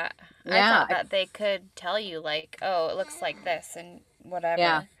that. I Yeah. thought that they could tell you like, oh, it looks like this and Yeah.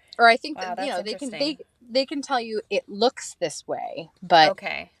 whatever. Or I think Wow, that, that's they can interesting. they can tell you it looks this way, but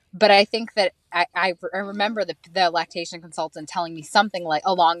Okay. I think that I remember the lactation consultant telling me something like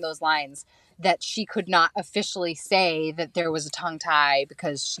along those lines, that she could not officially say that there was a tongue tie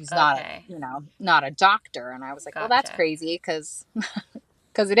because she's not a, Okay. not a doctor. And I was like, well, that's Gotcha. crazy because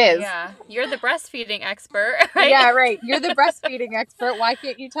it is. Yeah. You're the breastfeeding expert, right? Yeah, right. You're the breastfeeding expert. Why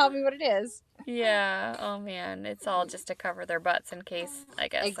can't you tell me what it is? Yeah. Oh man, it's all just to cover their butts in case I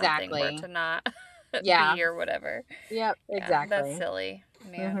guess something were Exactly. to not Yeah. be or whatever. Yep. Yeah, that's Exactly. silly,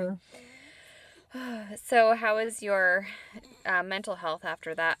 man. Hmm. So, how is your mental health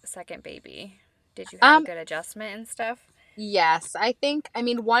after that second baby? Did you have a Um. good adjustment and stuff? Yes, I think. I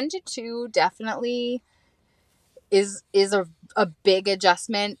mean, 1 to 2 definitely is a big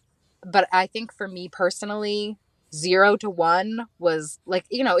adjustment, but I think for me personally, 0 to 1 was like,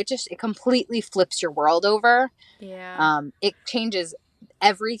 it completely flips your world over. Yeah. It changes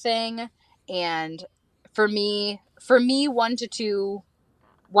everything. And for me 1 to 2,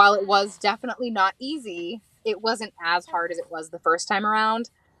 while it was definitely not easy, it wasn't as hard as it was the first time around.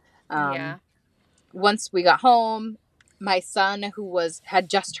 um Yeah. Once we got home, my son, who had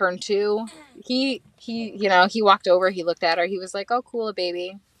just turned 2, he walked over, he looked at her, he was like, "Oh, cool, a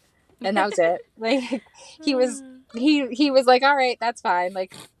baby," and that was it. Like, he was Mm, he was like, "All right, that's fine."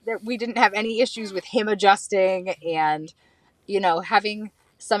 Like, we didn't have any issues with him adjusting, and having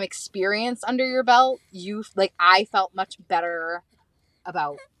some experience under your belt, I felt much better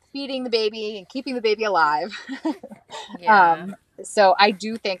about feeding the baby and keeping the baby alive. yeah. So I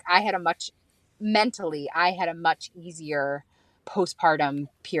do think I had a much easier postpartum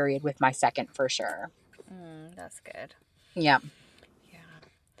period with my second, for sure. That's good. Yeah. Yeah.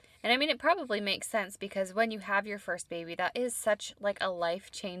 And I mean, it probably makes sense because when you have your first baby, that is such like a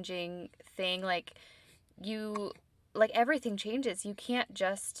life-changing thing. You like everything changes. You can't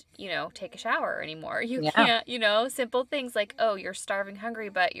just, take a shower anymore. You Yeah. can't, simple things like, oh, you're starving hungry,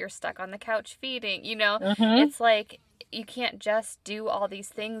 but you're stuck on the couch feeding, Mm-hmm. It's like you can't just do all these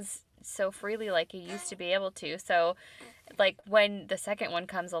things so freely like you used to be able to. So like when the second one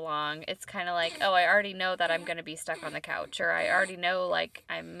comes along, it's kind of like, oh, I already know that I'm going to be stuck on the couch, or I already know like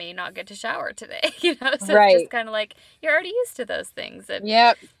I may not get to shower today, So it's just Right. kind of like you're already used to those things, and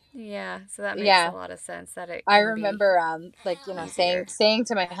Yep. yeah, so that makes a Yeah. lot of sense that it I can be remember, saying easier.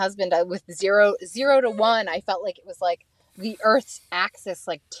 to my husband, with 0 to 1, I felt like it was like the Earth's axis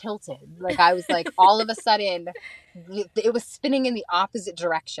like tilted. Like, I was like, all of a sudden, it was spinning in the opposite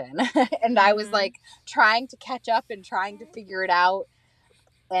direction, and I was Mhm. like trying to catch up and trying to figure it out.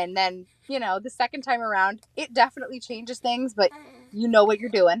 And then, the second time around, it definitely changes things, but you know what you're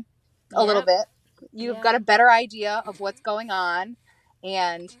doing a little Yep. bit. You've Yep. got a better idea of what's going on,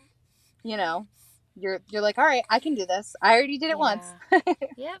 and you know, you're like, all right, I can do this. I already did it once. Yeah.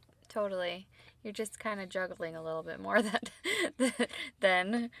 Yep. Totally. You're just kind of juggling a little bit more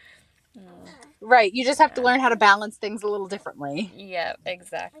than mm, Right. You just have to yeah. learn how to balance things a little differently. Yep,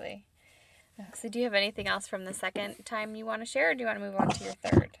 exactly. So do you have anything else from the second time you want to share, or do you want to move on to your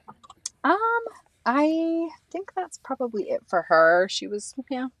third? Um, I think that's probably it for her. She was,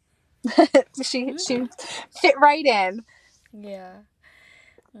 yeah, she fit right in. Yeah.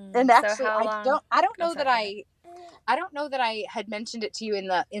 And So actually, how long? I don't Oh, know that sorry. Go ahead. I don't know that I had mentioned it to you in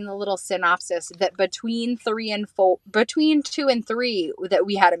the little synopsis, that between 2 and 3, that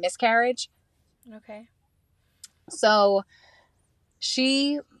we had a miscarriage. Okay. So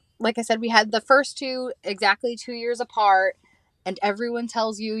she, like I said, we had the first two exactly 2 years apart, and everyone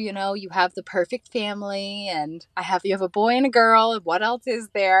tells you, you have the perfect family, and you have a boy and a girl, and what else is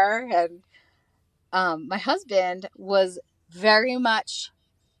there? And my husband was very much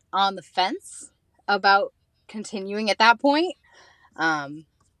on the fence about continuing at that point. Um,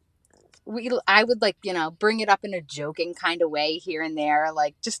 I would, like, bring it up in a joking kind of way here and there,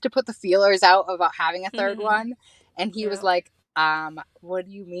 like, just to put the feelers out about having a third one. And he was Yep. like, what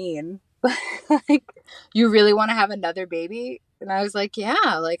do you mean? Like, you really want to have another baby? And I was like,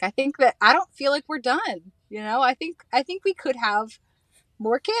 yeah, like, I don't feel like we're done. I think we could have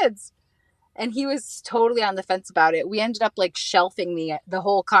more kids. And he was totally on the fence about it. We ended up like shelving the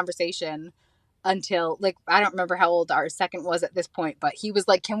whole conversation until, like, I don't remember how old our second was at this point, but he was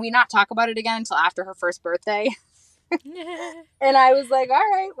like, can we not talk about it again until after her first birthday? And I was like, all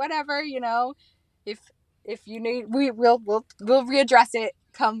right, whatever, if you need, we'll readdress it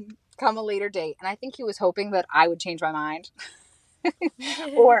come a later date. And I think he was hoping that I would change my mind,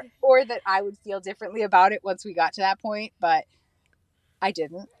 or that I would feel differently about it once we got to that point, but I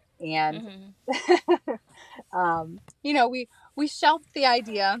didn't. And we shelved the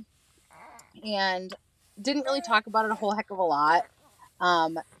idea and didn't really talk about it a whole heck of a lot,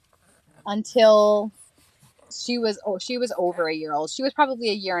 until she was over a year old. She was probably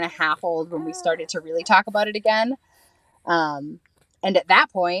a year and a half old when we started to really talk about it again. And at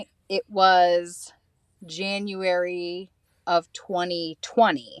that point, it was January of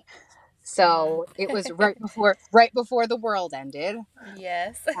 2020. So it was right before the world ended.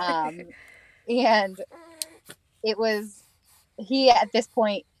 Yes. And it was he at this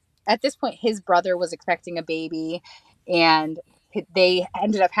point his brother was expecting a baby, and they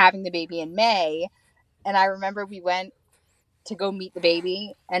ended up having the baby in May. And I remember we went to go meet the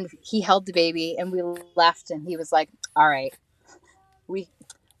baby, and he held the baby, and we left, and he was like, all right, we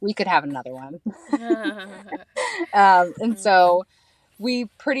could have another one. And so we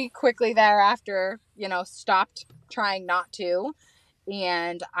pretty quickly thereafter, stopped trying not to.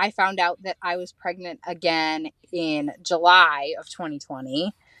 And I found out that I was pregnant again in July of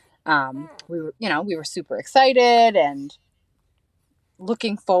 2020. We were super excited and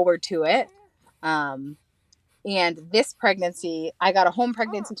looking forward to it. And this pregnancy, I got a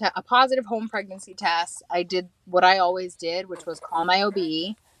positive home pregnancy test. I did what I always did, which was call my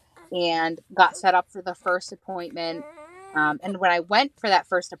OB, and got set up for the first appointment. And when I went for that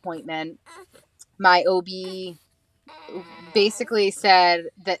first appointment, my OB basically said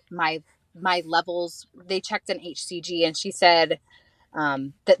that my levels, they checked an HCG, and she said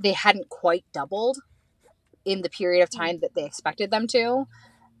that they hadn't quite doubled in the period of time that they expected them to.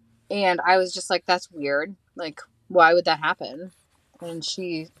 And I was just like, that's weird. Like, why would that happen? And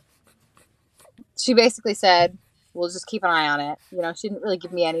she basically said, we'll just keep an eye on it. She didn't really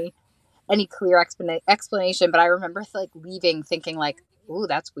give me any clear explanation, but I remember like leaving thinking like, ooh,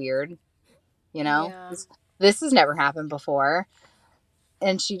 that's weird. Yeah. This has never happened before.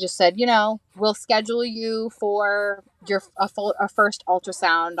 And she just said, we'll schedule you for a first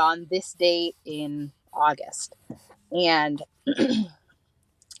ultrasound on this date in August. And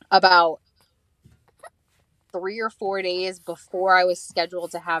about 3 or 4 days before I was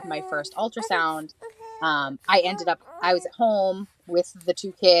scheduled to have my first ultrasound, I was at home with the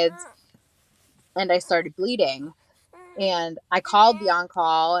two kids, and I started bleeding. And I called the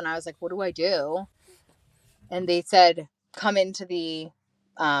on-call, and I was like, what do I do? And they said, come into the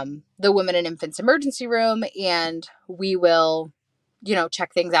women and infants emergency room, and we will,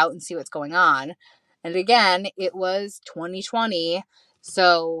 check things out and see what's going on. And again, it was 2020.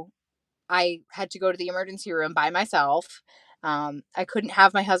 So I had to go to the emergency room by myself. I couldn't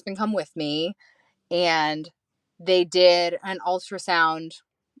have my husband come with me. And they did an ultrasound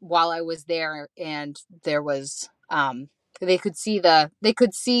while I was there. And there was, they could see the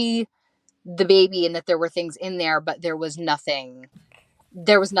baby, and that there were things in there, but there was nothing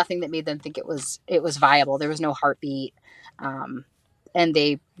that made them think it was viable. There was no heartbeat. And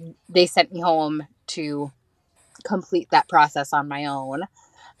they sent me home to complete that process on my own,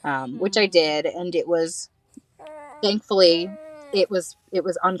 which I did. And it was, thankfully, it was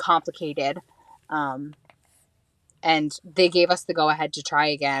uncomplicated. And they gave us the go ahead to try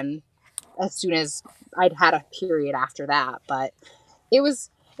again as soon as I'd had a period after that. But it was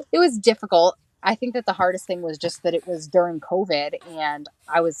difficult. I think that the hardest thing was just that it was during COVID, and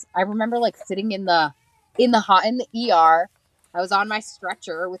I remember like sitting in the ER. I was on my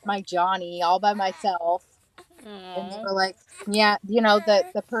stretcher with my Johnny all by myself. And they were like, yeah,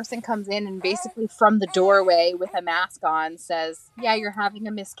 the person comes in and basically from the doorway with a mask on says, yeah, you're having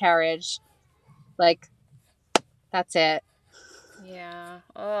a miscarriage. Like, that's it. Yeah.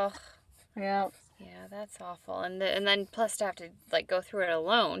 Oh. Yeah. Yeah, that's awful. And then plus to have to like go through it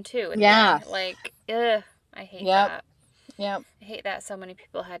alone too. Yeah. Like, ugh, I hate that. Yep. I hate that so many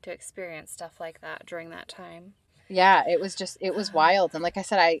people had to experience stuff like that during that time. Yeah, it was wild. And like I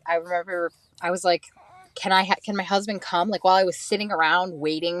said, I remember I was like, can my husband come? Like, while I was sitting around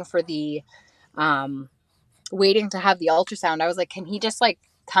waiting for the, waiting to have the ultrasound, I was like, can he just like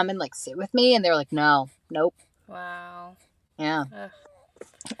come and like sit with me? And they're like, nope. Wow. Yeah. Ugh.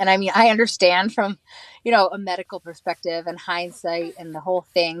 And I mean, I understand from, a medical perspective and hindsight and the whole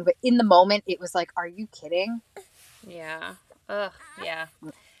thing, but in the moment it was like, are you kidding? Yeah. Ugh. Yeah.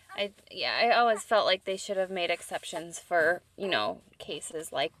 I always felt like they should have made exceptions for,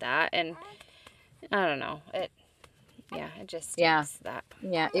 cases like that. And I don't know. It just Yeah. stinks that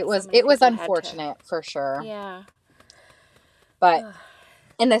Yeah. so many It was people had to. unfortunate for sure. Yeah. But,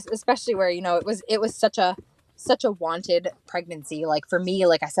 and this, especially where, it was such a wanted pregnancy. Like for me,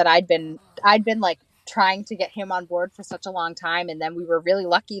 like I said, I'd been like trying to get him on board for such a long time. And then we were really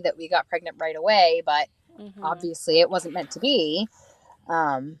lucky that we got pregnant right away, but Mm-hmm. obviously it wasn't meant to be.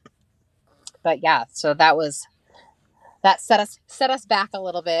 Um, but yeah, so that set us back a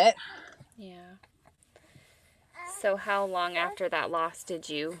little bit. Yeah. So how long after that loss did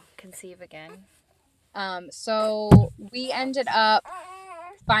you conceive again? So we ended up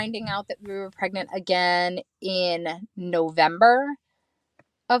finding out that we were pregnant again in November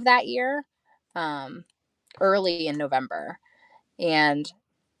of that year, um, early in November, and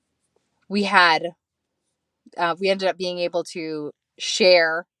we had we ended up being able to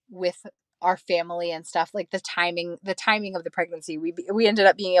share with our family and stuff, like the timing of the pregnancy. We ended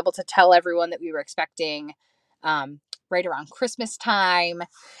up being able to tell everyone that we were expecting, um, right around Christmas time.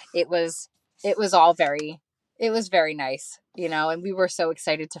 It was it was all very it was very nice, and we were so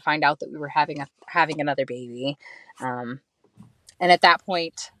excited to find out that we were having another baby. Um, and at that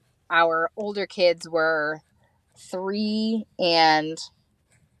point, our older kids were 3 and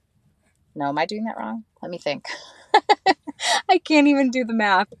no, am I doing that wrong? Let me think. I can't even do the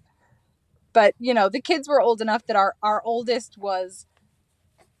math. But, the kids were old enough that our oldest was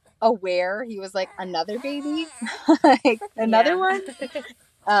aware. He was like another baby, like another Yeah. one.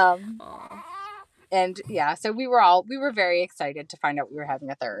 Um, Aw. and yeah, so we were very excited to find out we were having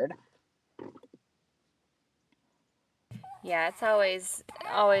a third. Yeah, it's always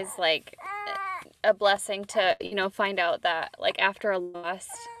like a blessing to, find out that like after a loss,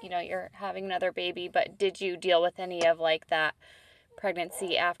 you're having another baby, but did you deal with any of like that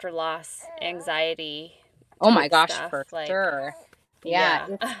pregnancy after loss anxiety Oh my type gosh, stuff? for Like, sure. Yeah,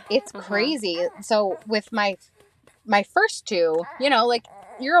 yeah. it's Uh-huh. crazy. So with my first two, like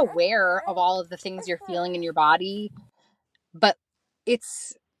you're aware of all of the things you're feeling in your body, but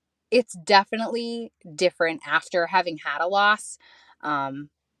it's it's definitely different after having had a loss. Um,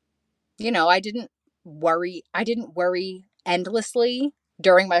 I didn't worry endlessly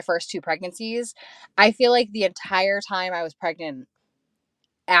during my first two pregnancies. I feel like the entire time I was pregnant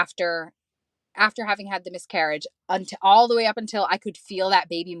after having had the miscarriage, until all the way up until I could feel that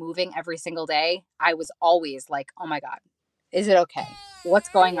baby moving every single day, I was always like, "Oh my god, is it okay? What's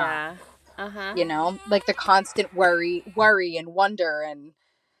going on?" Yeah. Uh-huh. Like the constant worry and wonder, and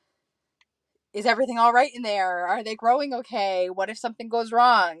is everything all right in there? Are they growing okay? What if something goes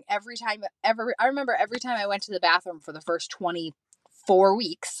wrong? I remember every time I went to the bathroom for the first 24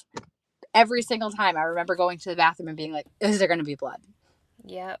 weeks, every single time I remember going to the bathroom and being like, is there going to be blood?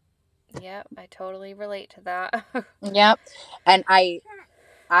 Yep. Yep. I totally relate to that. Yep. And I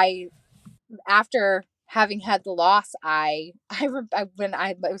after having had the loss, I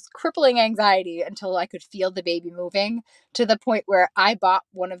was crippling anxiety until I could feel the baby moving, to the point where I bought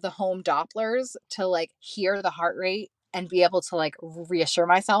one of the home Dopplers to like hear the heart rate and be able to like reassure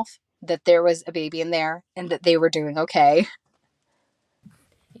myself that there was a baby in there and that they were doing okay.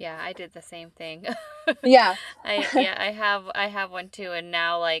 Yeah, I did the same thing. Yeah. I have one too, and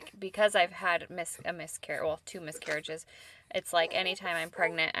now like because I've had a miscarriage, well, two miscarriages, it's like anytime I'm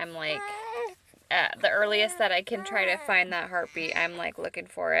pregnant, I'm like the earliest that I can try to find that heartbeat, I'm like looking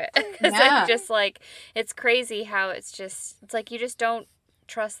for it because I'm Yeah. just like it's crazy how it's like you just don't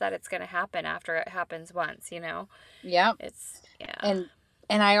trust that it's gonna happen after it happens once. Yeah. It's yeah.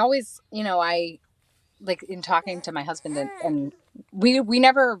 And I always, I like in talking to my husband, and we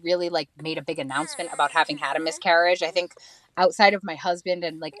never really like made a big announcement about having had a miscarriage. I think outside of my husband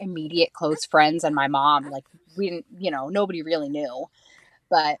and like immediate close friends and my mom, like we didn't, nobody really knew.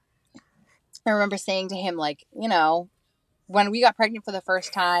 But I remember saying to him, like, when we got pregnant for the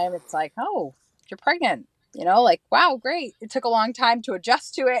first time, it's like, oh, you're pregnant, like, wow, great. It took a long time to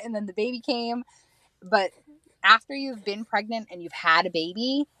adjust to it, and then the baby came. But after you've been pregnant and you've had a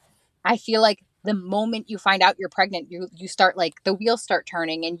baby, I feel like the moment you find out you're pregnant, you start, like, the wheels start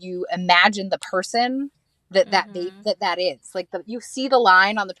turning, and you imagine the person Mhm. that is like, you see the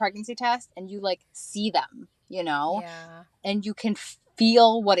line on the pregnancy test and you like see them, Yeah. and you can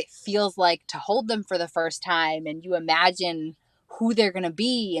feel what it feels like to hold them for the first time, and you imagine who they're going to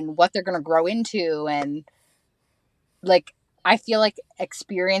be and what they're going to grow into. And like, I feel like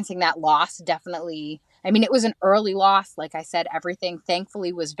experiencing that loss definitely, I mean, it was an early loss. Like I said, everything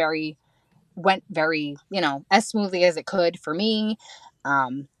thankfully went very, as smoothly as it could for me.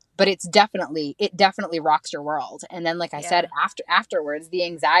 But it definitely rocks your world. And then, like I said, Yeah. afterwards, the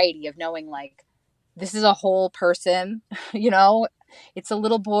anxiety of knowing like this is a whole person, you know, it's a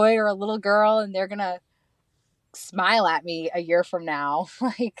little boy or a little girl and they're going to smile at me a year from now.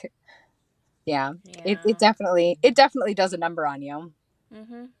 Like, yeah, Yeah. it definitely does a number on you.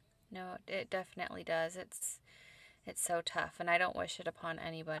 Mhm. No, it definitely does. It's so tough, and I don't wish it upon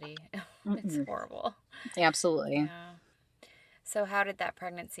anybody. It's Mm-mm. horrible. Absolutely. Yeah. So how did that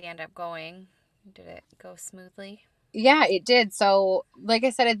pregnancy end up going? Did it go smoothly? Yeah, it did. So, like I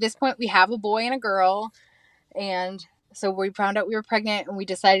said, at this point, we have a boy and a girl. And so we found out we were pregnant and we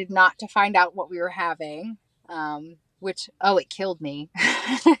decided not to find out what we were having, which, oh, it killed me.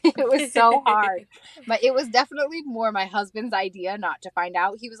 It was so hard. But it was definitely more my husband's idea not to find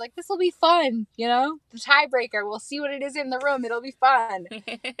out. He was like, this will be fun, you know, the tiebreaker. We'll see what it is in the room. It'll be fun.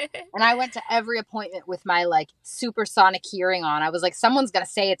 And I went to every appointment with my like supersonic hearing on. I was like, someone's going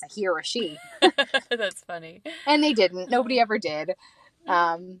to say it's a he or a she. That's funny. And they didn't. Nobody ever did.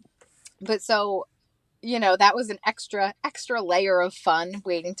 Um, but so, you know, that was an extra layer of fun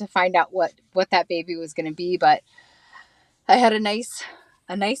waiting to find out what that baby was going to be. But I had a nice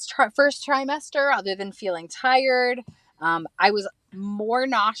first trimester, other than feeling tired. I was more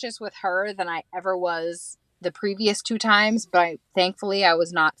nauseous with her than I ever was the previous two times, but thankfully I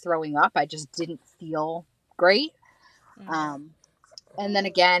was not throwing up. I just didn't feel great. Mhm. um, and then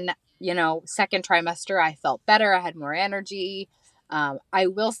again, you know, second trimester, I felt better. I had more energy. I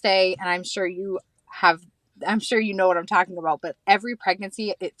will say, and have, I'm sure you know what I'm talking about, but every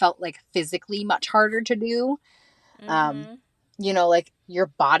pregnancy, it felt like physically much harder to do. Um, Mhm. you know, like your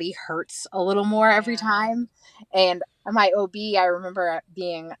body hurts a little more every Yeah. time. And my OB, I remember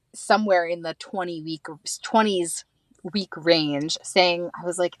being somewhere in the 20s week range saying, I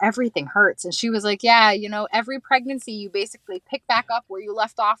was like, everything hurts. And she was like, yeah, you know, every pregnancy you basically pick back up where you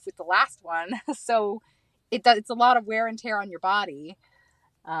left off with the last one. So it's a lot of wear and tear on your body.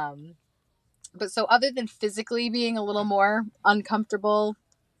 Um, but so other than physically being a little more uncomfortable,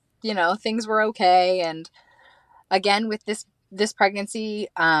 you know, things were okay. And again, with this pregnancy,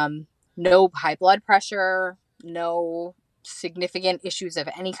 no high blood pressure, no significant issues of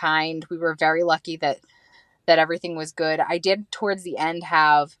any kind. We were very lucky that everything was good. I did towards the end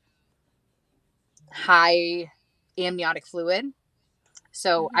have high amniotic fluid.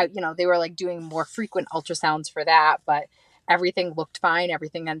 So Mhm. they were like doing more frequent ultrasounds for that, but everything looked fine.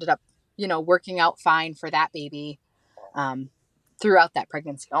 Everything ended up, working out fine for that baby, um, throughout that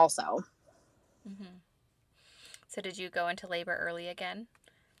pregnancy also. Mhm. So did you go into labor early again?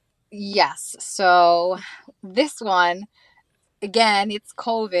 Yes. So this one, again, it's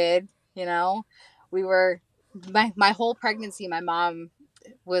COVID, you know, we were, my whole pregnancy, my mom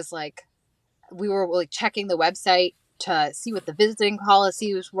was like, we were like checking the website to see what the visiting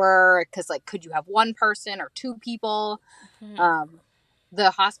policies were. Cause like, could you have one person or two people? Mhm. Um,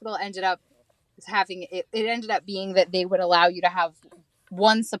 the hospital ended up having it ended up being that they would allow you to have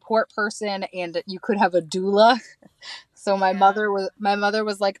one support person and you could have a doula. So Yeah. my mother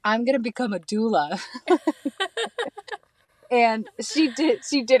was like, I'm going to become a doula. And she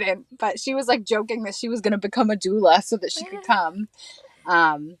didn't, but she was like joking that she was going to become a doula so that she could come.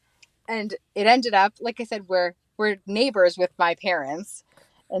 Um, and it ended up, like I said, we're neighbors with my parents.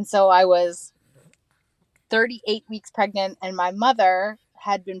 And so I was 38 weeks pregnant and my mother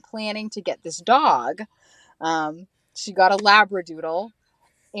had been planning to get this dog. She got a Labradoodle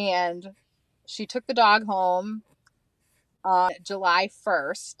and she took the dog home on July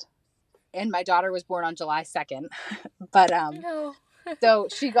 1st and my daughter was born on July 2nd. But No. so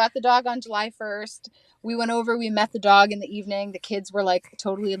she got the dog on July 1st. We went over, we met the dog in the evening. The kids were like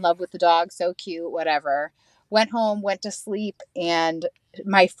totally in love with the dog, so cute, whatever. Went home, went to sleep, and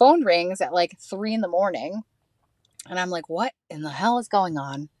my phone rings at like 3 in the morning. And I'm like, what in the hell is going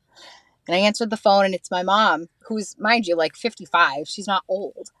on? And I answered the phone, and it's my mom, who's, mind you, like 55. She's not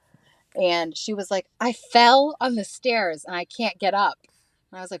old. And she was like, I fell on the stairs and I can't get up.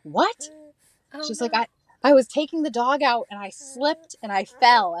 And I was like, what? Oh She's like, no. I was taking the dog out and I slipped and I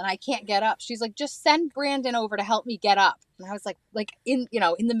fell and I can't get up. She's like, just send Brandon over to help me get up. And I was like in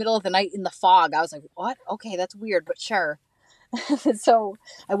the middle of the night in the fog. I was like, what? Okay, that's weird, but sure. So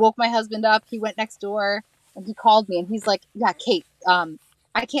I woke my husband up. He went next door and he called me and he's like, yeah, Kate,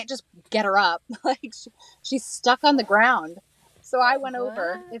 I can't just get her up. Like she's stuck on the ground. So I went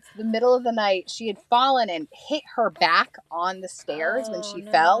over. What? It's the middle of the night. She had fallen and hit her back on the stairs when Oh she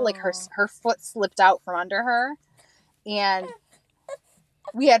fell. Like no. her foot slipped out from under her, and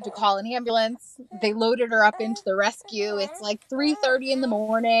we had to call an ambulance. They loaded her up into the rescue. It's like 3:30 in the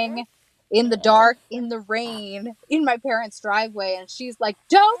morning, in the dark, in the rain, in my parents' driveway, and she's like,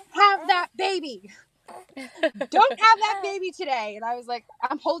 "Don't have that baby." don't have that baby today. And I was like,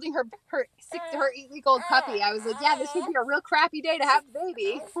 I'm holding her 8-week-old puppy. I was like, yeah, this would be a real crappy day to have the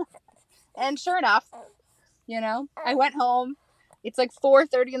baby. And sure enough, I went home. It's like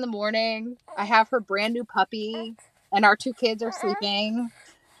 4:30 in the morning. I have her brand new puppy and our 2 kids are sleeping.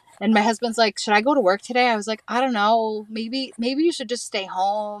 And my husband's like, should I go to work today? I was like, I don't know. Maybe you should just stay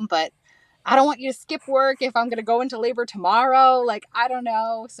home, but I don't want you to skip work if I'm going to go into labor tomorrow. Like, I don't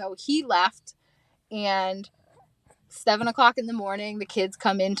know. So he left, and 7:00 in the morning, the kids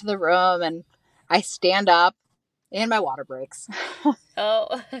come into the room and I stand up and my water breaks.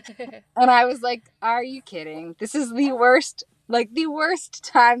 Oh. And I was like, are you kidding? This is the worst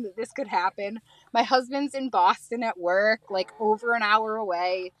time that this could happen. My husband's in Boston at work, like over an hour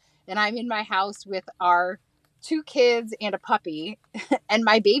away. And I'm in my house with our 2 kids and a puppy. And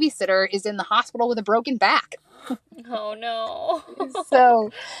my babysitter is in the hospital with a broken back. Oh no.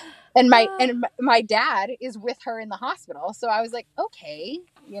 So, and my dad is with her in the hospital. So I was like, okay,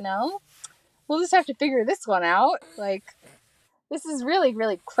 we'll just have to figure this one out. Like, this is really,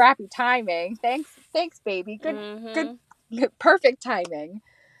 really crappy timing. Thanks, baby. Good, perfect timing.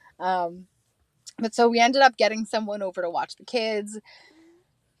 But so we ended up getting someone over to watch the kids.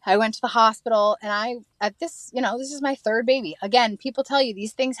 I went to the hospital, and this is my 3rd baby. Again, people tell you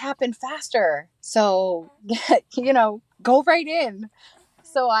these things happen faster. So, go right in.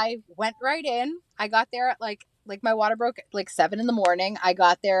 So I went right in. I got there at like my water broke at like 7 in the morning. I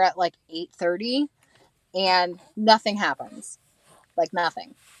got there at like 8:30, and nothing happens. Like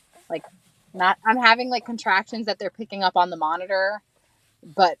nothing. Like I'm having like contractions that they're picking up on the monitor,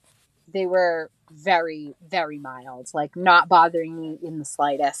 but they were very, very mild, like not bothering me in the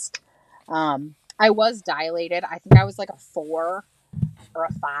slightest. I was dilated. I think I was like a 4 or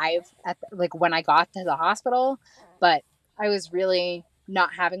a 5 like when I got to the hospital, but I was really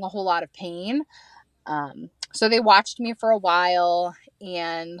not having a whole lot of pain. So they watched me for a while,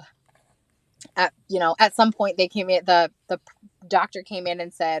 and at some point they came in, the doctor came in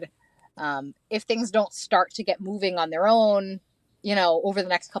and said, if things don't start to get moving on their own, over the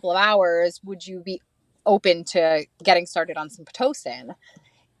next couple of hours, would you be open to getting started on some Pitocin?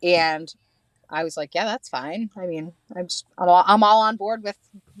 And I was like, yeah, that's fine. I mean, I'm all on board with,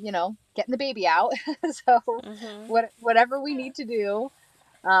 getting the baby out. So whatever we need to do.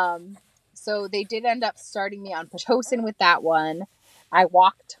 So they did end up starting me on Pitocin with that one. I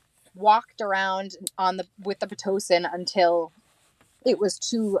walked around with the Pitocin until it was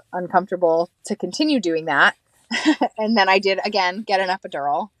too uncomfortable to continue doing that. And then I did again get an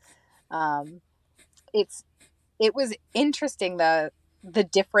epidural. It was interesting, the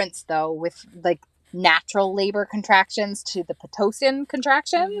difference though with like natural labor contractions to the Pitocin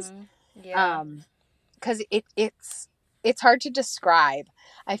contractions. Yeah. Because it's hard to describe.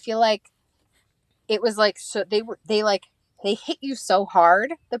 I feel like it was like, so they hit you so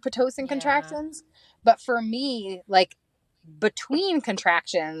hard, the Pitocin contractions, but for me, like between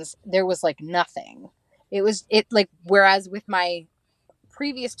contractions there was like nothing. Whereas with my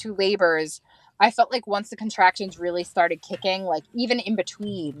previous 2 labors, I felt like once the contractions really started kicking, like even in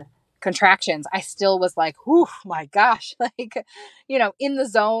between contractions, I still was like, whew, my gosh, like, in the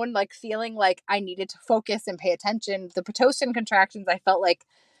zone, like feeling like I needed to focus and pay attention. The Pitocin contractions, I felt like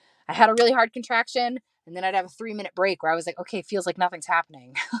I had a really hard contraction, and then I'd have a 3-minute break where I was like, okay, feels like nothing's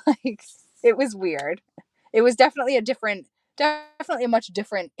happening. Like, it was weird. It was definitely a much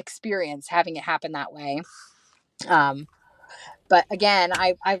different experience having it happen that way. But again,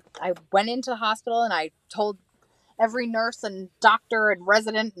 I went into the hospital and I told every nurse and doctor and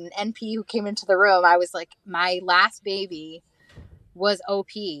resident and NP who came into the room, I was like, my last baby was OP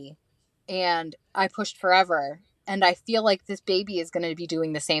and I pushed forever. And I feel like this baby is going to be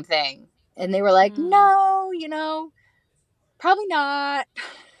doing the same thing. And they were like, no, probably not.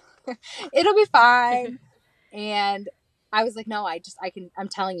 It'll be fine. And I was like, no, I'm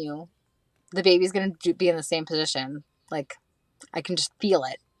telling you, the baby's going to be in the same position. Like, I can just feel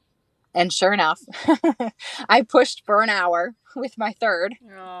it. And sure enough, I pushed for an hour with my 3rd.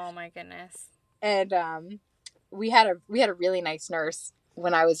 Oh my goodness. And we had a really nice nurse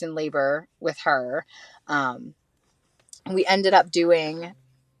when I was in labor with her. We ended up doing,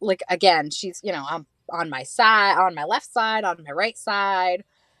 like, again, she's, I'm on my side, on my left side, on my right side,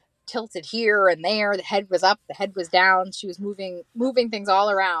 tilted here and there. The head was up, the head was down. She was moving things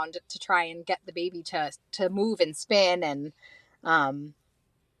all around to try and get the baby to move and spin. And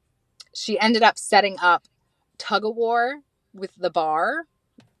she ended up setting up tug of war with the bar.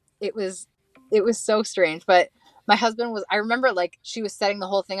 It was so strange, but my husband was, I remember like she was setting the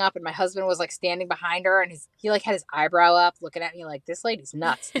whole thing up and my husband was like standing behind her and he like had his eyebrow up looking at me like, this lady's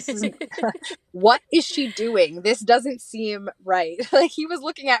nuts. This isn't, what is she doing? This doesn't seem right. Like he was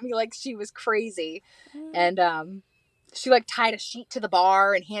looking at me like she was crazy. And, she like tied a sheet to the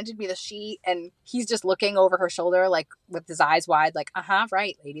bar and handed me the sheet and he's just looking over her shoulder, like with his eyes wide, like,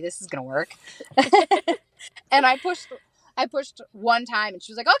 right, lady, this is going to work. And I pushed one time and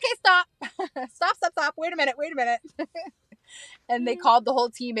she was like, okay, stop. stop. Wait a minute. And they called the whole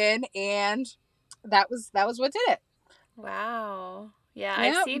team in and that was what did it. Wow.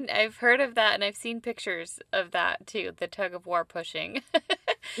 Yeah, Yep. I've heard of that and I've seen pictures of that too, the tug of war pushing.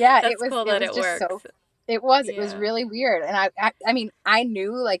 Yeah, That's cool it that was it just works. so, it was Yeah. really weird. And I mean, I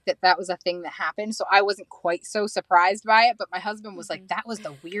knew like that was a thing that happened. So I wasn't quite so surprised by it, but my husband was like, that was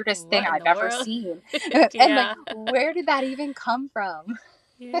the weirdest thing What in I've the ever world? seen. And like, Yeah. where did that even come from?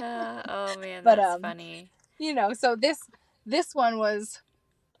 Yeah. Oh man, But, that's funny. so this one was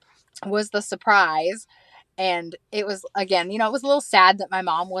the surprise. And it was, again, it was a little sad that my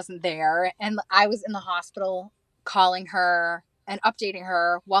mom wasn't there. And I was in the hospital calling her and updating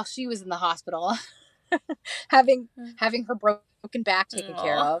her while she was in the hospital, having her broken back taken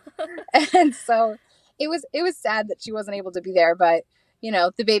care Aw. of. And so it was sad that she wasn't able to be there. But,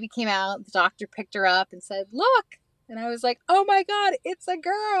 the baby came out, the doctor picked her up and said, look. And I was like, oh my God, it's a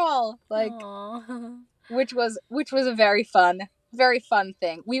girl. Like, Aw. which was a very fun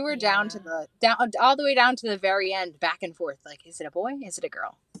thing. We were down to Yeah. the down all the way down to the very end, back and forth. Like, is it a boy? Is it a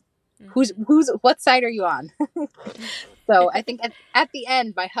girl? Mm-hmm. What side are you on? So I think at the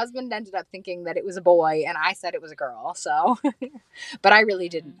end, my husband ended up thinking that it was a boy, and I said it was a girl. So, but I really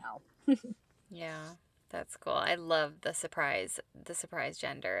didn't know. Yeah, that's cool. I love the surprise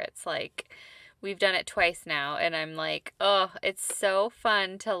gender. It's like we've done it twice now, and I'm like, oh, it's so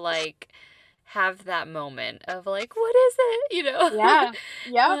fun to like have that moment of like, what is it? Yeah.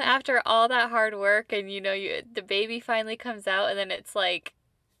 Yep. After all that hard work, and the baby finally comes out, and then it's like,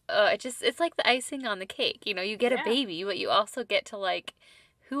 it's like the icing on the cake. You get a Yeah. baby, but you also get to like,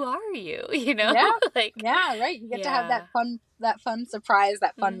 who are you? Yeah. Like, Yeah. Right. You get to have yeah. that fun surprise,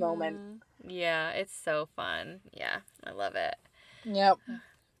 that fun moment. Mm-hmm. Yeah, it's so fun. Yeah, I love it. Yep.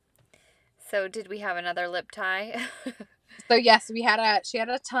 So, did we have another lip tie? So yes, she had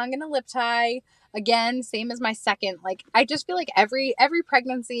a tongue and a lip tie. Again, same as my second. Like, I just feel like every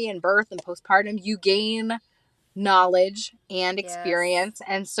pregnancy and birth and postpartum, you gain knowledge and Yes. experience,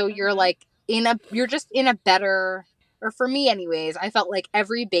 and so you're Mm-hmm. like you're just in a better, or for me anyways, I felt like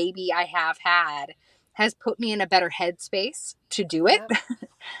every baby I have had has put me in a better headspace to do it.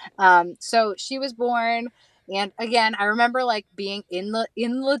 Yep. So she was born, and again, I remember like being in the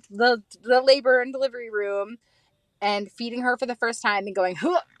labor and delivery room and feeding her for the first time and going,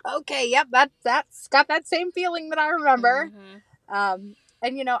 huh, okay, yep, that's got that same feeling that I remember. Mm-hmm.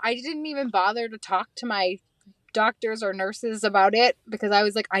 And I didn't even bother to talk to my doctors or nurses about it because I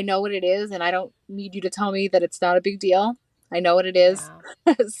was like, I know what it is, and I don't need you to tell me that it's not a big deal. I know what it is.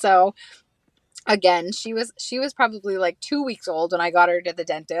 Yeah. So again, she was probably like 2 weeks old when I got her to the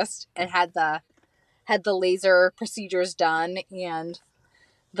dentist and had the laser procedures done, and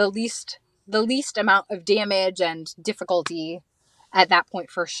the least amount of damage and difficulty at that point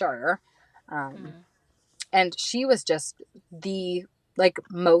for sure. Um, Mm-hmm. and she was just the like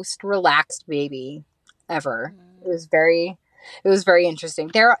most relaxed baby ever. It was very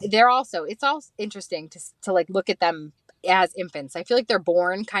interesting. They're also, it's all interesting to like look at them as infants. I feel like they're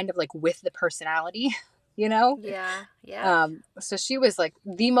born kind of like with the personality, you know? Yeah. Yep. So she was like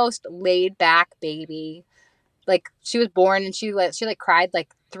the most laid back baby. Like, she was born and she like cried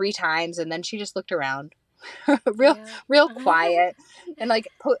like 3 times and then she just looked around. real Yeah. real quiet. And like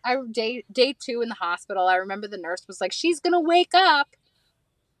day 2 in the hospital, I remember the nurse was like, she's gonna wake up,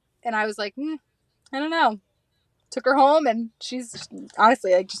 and I was like, I don't know. Took her home and she's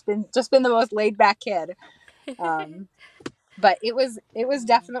honestly like just been the most laid back kid. um but it was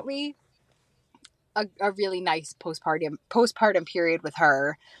definitely a really nice postpartum period with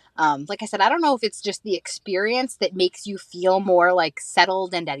her. Like I said, I don't know if it's just the experience that makes you feel more like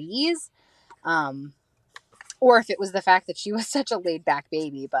settled and at ease, um, or if it was the fact that she was such a laid back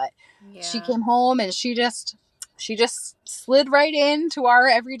baby. But she Yeah. came home and she just slid right into our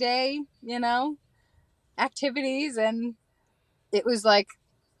everyday, activities, and it was like,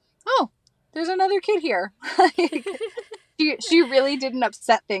 oh, there's another kid here. Like, she really didn't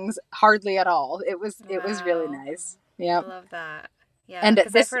upset things hardly at all. It was really Wow. nice. I Yep. love that. Yeah, And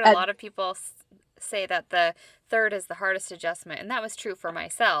because I've heard a lot of people say that the third is the hardest adjustment, and that was true for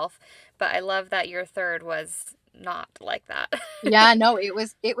myself. But I love that your third was not like that. Yeah, no,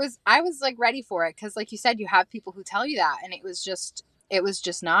 I was like ready for it. Cause like you said, you have people who tell you that, and it was just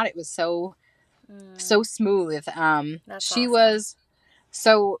not, it was so smooth. That's She awesome. was,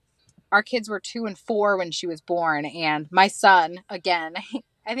 so our kids were 2 and 4 when she was born. And my son, again,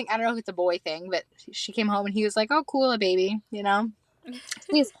 I think, I don't know if it's a boy thing, but she came home and he was like, oh, cool, a baby, you know,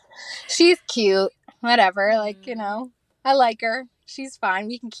 she's, she's cute, whatever. Like, you know, I like her. She's fine.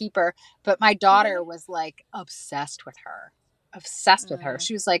 We can keep her. But my daughter was like obsessed with her, obsessed with her.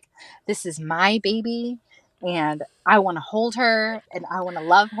 She was like, this is my baby and I want to hold her and I want to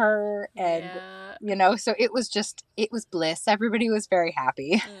love her. And, Yeah. you know, so it was bliss. Everybody was very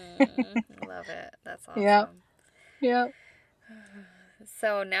happy. Love it. That's Yeah. awesome. Yeah.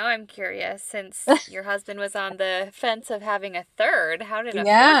 So now I'm curious, since your husband was on the fence of having a third, how did a fourth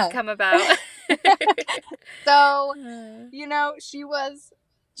Yeah. come about? So, you know, she was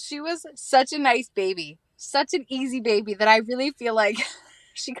such a nice baby, such an easy baby that I really feel like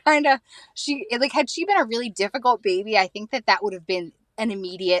she like, had she been a really difficult baby, I think that would have been an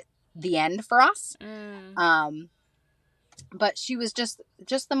immediate the end for us. Um, but she was just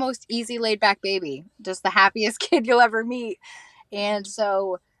the most easy laid back baby, just the happiest kid you'll ever meet. And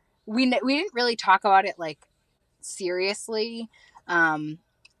so we didn't really talk about it like seriously. I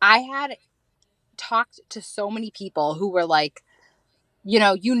had talked to so many people who were like,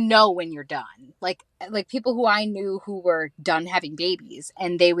 you know when you're done. Like people who I knew who were done having babies,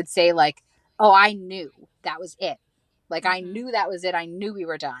 and they would say like, "Oh, I knew that was it. Like I knew that was it. I knew we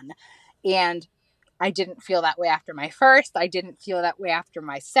were done." And I didn't feel that way after my first. I didn't feel that way after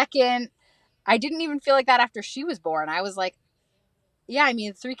my second. I didn't even feel like that after she was born. I was like, yeah, I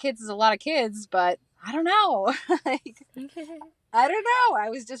mean, 3 kids is a lot of kids, but I don't know. Like, I don't know. I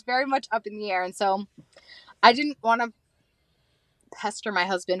was just very much up in the air. And so I didn't want to pester my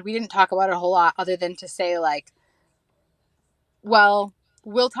husband. We didn't talk about it a whole lot other than to say, like, well,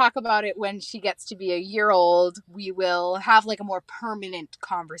 we'll talk about it when she gets to be a year old. We will have like a more permanent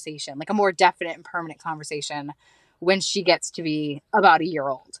conversation, like a more definite and permanent conversation when she gets to be about a year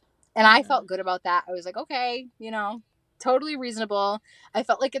old. And I felt good about that. I was like, okay, totally reasonable. I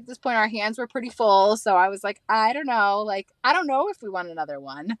felt like at this point our hands were pretty full. So I was like, I don't know. Like, I don't know if we want another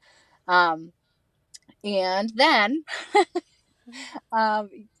one. And then, um,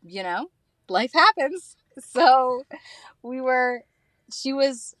 you know, life happens. So she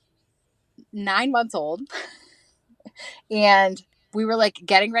was 9 months old, and we were like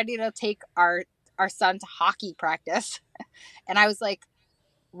getting ready to take our son to hockey practice. And I was like,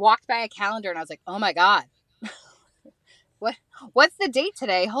 walked by a calendar and I was like, oh my God, what's the date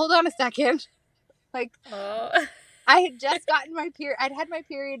today? Hold on a second. Like, I had just gotten my period. I'd had my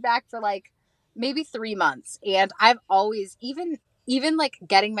period back for like maybe 3 months. And I've always, even like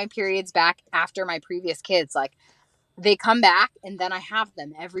getting my periods back after my previous kids, like they come back and then I have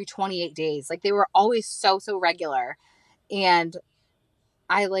them every 28 days. Like they were always so regular. And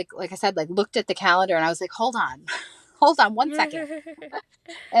I like I said, like looked at the calendar and I was like, hold on, hold on 1 second.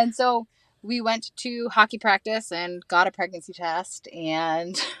 And so we went to hockey practice and got a pregnancy test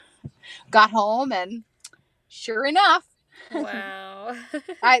and got home, and sure enough, Wow.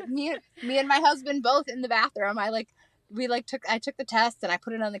 me and my husband both in the bathroom. I took the test and I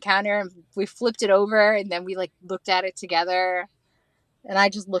put it on the counter and we flipped it over, and then we like looked at it together, and I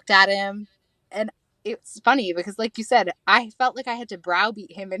just looked at him. And it's funny because like you said, I felt like I had to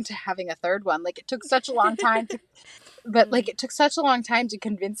browbeat him into having a third one. Like it took such a long time to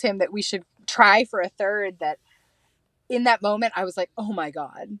convince him that we should try for a third, that in that moment I was like, oh my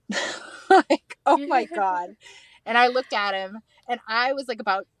God. Like, oh my God. And I looked at him and I was like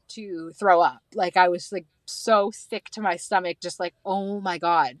about to throw up. Like I was like so sick to my stomach, just like, oh my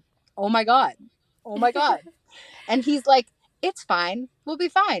God. Oh my God. Oh my God. And he's like, it's fine. We'll be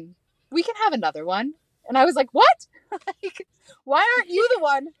fine. We can have another one. And I was like, what? Like, why aren't you the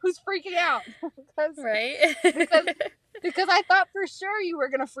one who's freaking out? Right. because because I thought for sure you were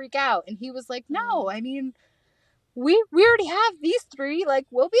gonna freak out. And he was like, no, I mean, we already have these 3. Like,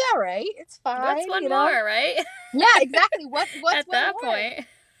 we'll be all right. It's What's fine, one more, right? Yeah, exactly. What's At one that more? point.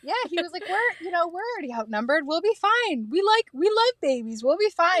 Yeah, he was like, we're already outnumbered. We'll be fine. We love babies. We'll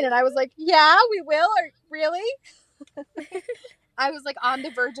be fine. And I was like, yeah, we will. Really? I was like on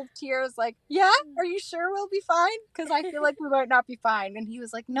the verge of tears, like, yeah, are you sure we'll be fine? Because I feel like we might not be fine. And he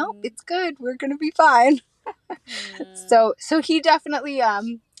was like, nope, it's good. We're gonna be fine. So he definitely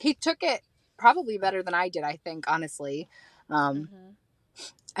he took it probably better than I did, I think, honestly.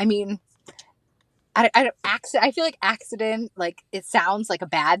 I mean, I feel like accident, like it sounds like a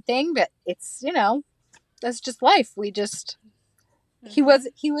bad thing, but it's, that's just life. He was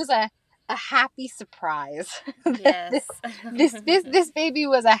a happy surprise. this, Yes. this baby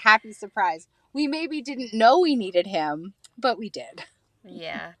was a happy surprise. We maybe didn't know we needed him, but we did.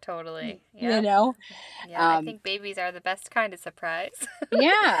 Yeah, totally. You Yep. know, Yeah, I um, think babies are the best kind of surprise.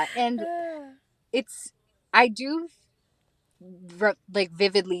 yeah, and it's I do like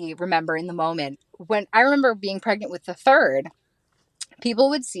vividly remember in the moment when I remember being pregnant with the third. People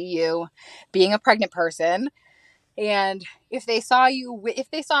would see you being a pregnant person, and if they saw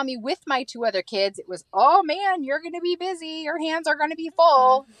me with my two other kids, it was, oh man, you're going to be busy, your hands are going to be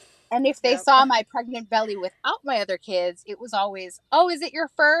Mm, full. And if they yep. saw my pregnant belly without my other kids, it was always, oh, is it your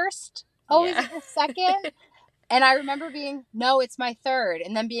first? Oh, is Yeah. it your second? And I remember being, no, it's my third.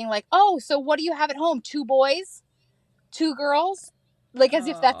 And then being like, oh, so what do you have at home? Two boys? Two girls? Like as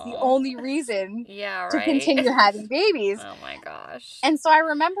if that's the Oh. only reason Yeah, to right. continue having babies. Oh my gosh. And so I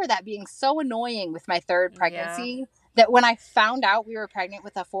remember that being so annoying with my third Yeah. pregnancy that when I found out we were pregnant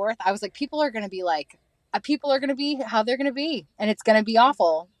with a fourth, I was like, people are going to be how they're going to be, and it's going to be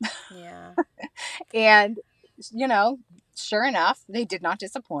awful. Yeah. And, you know, sure enough, they did not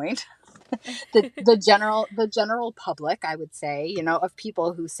disappoint. The general public, I would say, of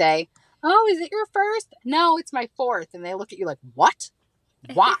people who say, oh, is it your first? No, it's my fourth. And they look at you like, what?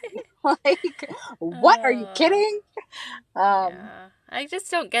 Why? Like, what? Are you Oh, kidding? Um, yeah. I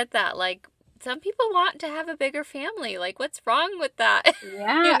just don't get that. Like, some people want to have a bigger family. Like, what's wrong with that?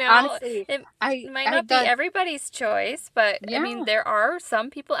 You yeah, know, honestly, it might I not be got, everybody's choice, but I mean, yeah, there are some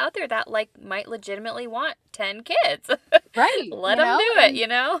people out there that like might legitimately want 10 kids. right. Let them do it, And you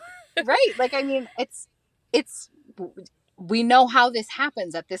know? right. Like, I mean, it's, we know how this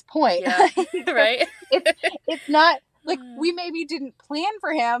happens at this point. Yeah, right? it's, it's not like we maybe didn't plan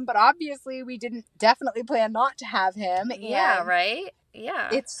for him, but obviously we didn't definitely plan not to have him. Yeah, And right?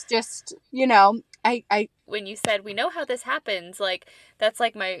 Yeah. it's just, I, When you said, we know how this happens, like, that's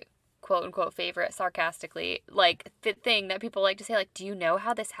like my quote unquote favorite sarcastically, like, the thing that people like to say, like, do you know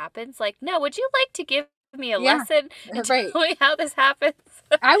how this happens? Like, no, would you like to give me a yeah, lesson and right. tell me how this happens?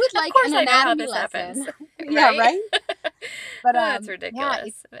 I would Of like course an I know how anatomy this happens, lesson. Yeah, right? right. But, That's yeah,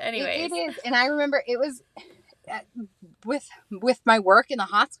 ridiculous. it Anyways. is. And I remember it was uh, with my work in the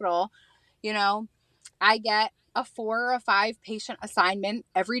hospital, you know, I get a 4 or a 5 patient assignment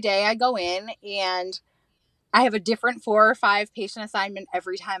every day I go in, and I have a different 4 or 5 patient assignment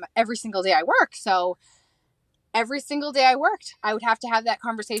every single day I work. So every single day I worked, I would have to have that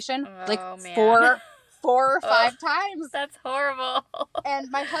conversation like Oh, man. four or Oh, 5 times. that's horrible. And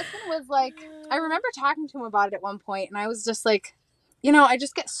my husband was like, I remember talking to him about it at one point, and I was just like, I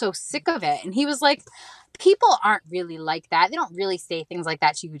just get so sick of it. And he was like, people aren't really like that. They don't really say things like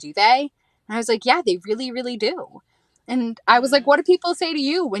that to you, do they? And I was like, yeah, they really, really do. And I was like, Mm. what do people say to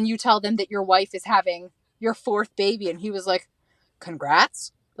you when you tell them that your wife is having your fourth baby? And he was like,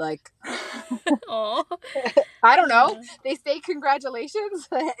 congrats. Like, Oh. I don't know. They say congratulations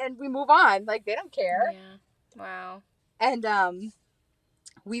and we move on. Like, they don't care. Yeah. Wow. And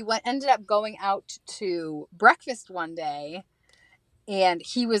we ended up going out to breakfast one day, and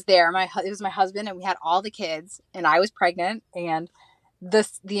he was there. It was my husband, and we had all the kids, and I was pregnant. And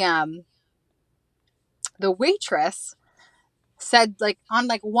the waitress said, like, on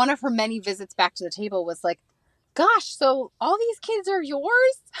like one of her many visits back to the table, was like, gosh, so all these kids are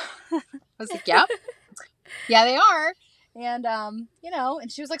yours? I was like, yep. Yeah, they are. And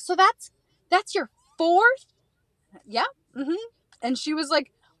and she was like, so that's your fourth? Yep. Mm-hmm. And she was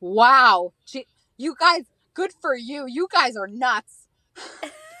like, wow, you guys, good for you. You guys are nuts.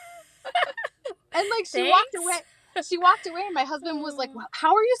 And like she walked away. Thanks. She walked away, and my husband was like, well, how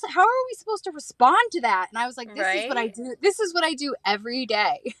are we supposed to respond to that? And I was like, this is what I Right? do. This is what I do every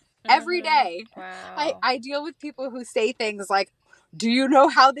day. Every Mm-hmm. day. Wow. I deal with people who say things like, do you know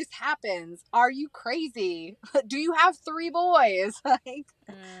how this happens? Are you crazy? Do you have 3 boys? Like,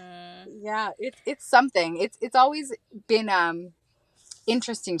 Mm. yeah, it's something. It's always been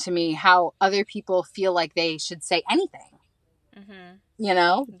interesting to me how other people feel like they should say anything, Mm-hmm.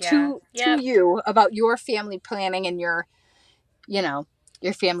 Yeah. to Yep. you about your family planning and you know,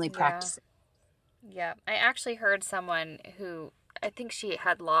 your family Yeah. practice. Yeah. I actually heard someone who, I think she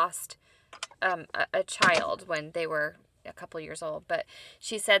had lost a child when they were a couple years old, but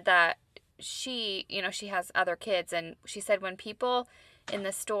she said that she has other kids, and she said when people in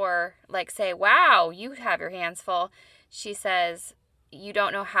the store like say, wow, you have your hands full, she says, you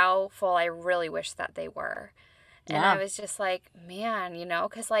don't know how full I really wish that they were. And I Yeah. was just like, man,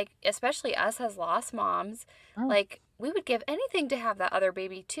 because like, especially us as lost moms, Mm. like, we would give anything to have that other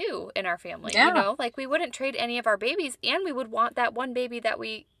baby too in our family, Yeah. Like, we wouldn't trade any of our babies, and we would want that one baby that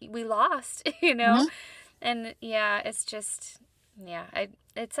we lost, Hmm. And yeah, it's just, Yeah,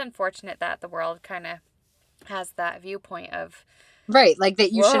 it's unfortunate that the world kind of has that viewpoint of, Right, like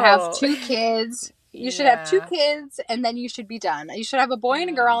that you should have whoa. two kids. You should have two Yeah. kids and then you should be done. You should have a boy and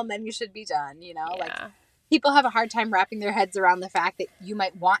a girl Mm, and then you should be done, like yeah. people have a hard time wrapping their heads around the fact that you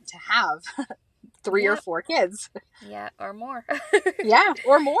might want to have three or Yep. four kids. Yeah, or more. Yeah,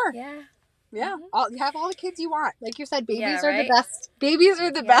 or more. Yeah. Yeah, Hmm. you have all the kids you want. Like you said, Yeah, babies are the right? best. Babies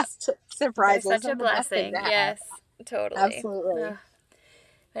are the Yep. best They're surprises such a and the best thing to blessing. have. Yes, totally. Absolutely. Ugh.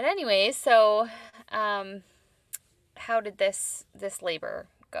 But anyways, so how did this labor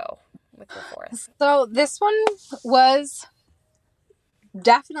go with your fourth? So this one was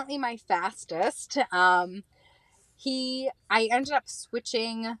definitely my fastest. I ended up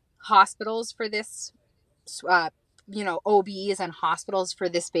switching hospitals for this, OBs and hospitals for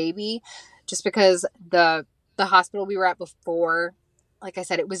this baby, just because the hospital we were at before, like I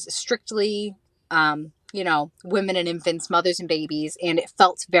said, it was strictly, women and infants, mothers and babies, and it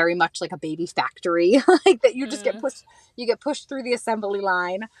felt very much like a baby factory, like that you just Mm. you get pushed through the assembly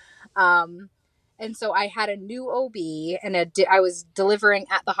line. Um, and so I had a new OB, and I was delivering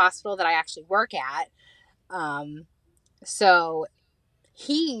at the hospital that I actually work at. So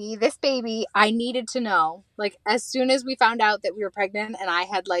this baby, I needed to know, like, as soon as we found out that we were pregnant and I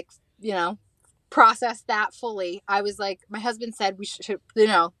had, like, processed that fully, I was like, my husband said we should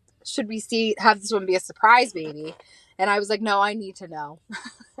we have this one be a surprise baby? And I was like, no, I need to know.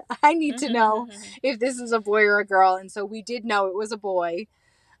 I need to know if this is a boy or a girl. And so we did know it was a boy.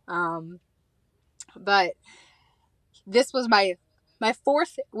 But this was my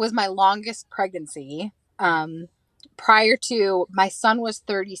fourth was my longest pregnancy. Prior to, my son was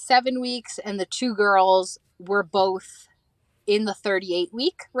 37 weeks and the two girls were both in the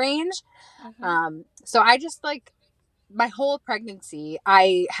 38-week range. So I just, like, my whole pregnancy,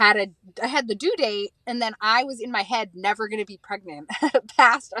 I had the due date, and then I was in my head never going to be pregnant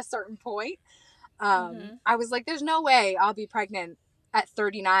past a certain point. I was like, there's no way I'll be pregnant at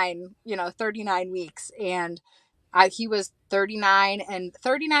 39 weeks. And he was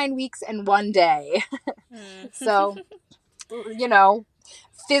 39 weeks and 1 day. So, you know,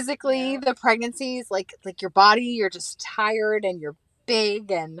 physically Yeah. the pregnancies, like your body, you're just tired and you're big.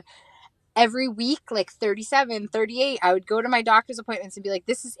 And every week, like 37, 38, I would go to my doctor's appointments and be like,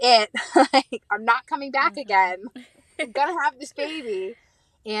 this is it. Like, I'm not coming back again. I'm gonna have this baby.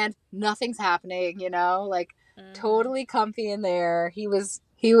 And nothing's happening, like, totally comfy in there. He was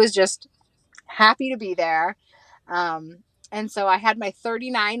just happy to be there. And so I had my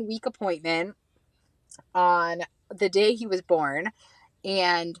 39-week appointment on the day he was born.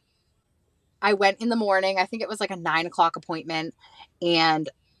 And I went in the morning. I think it was like a 9 o'clock appointment. And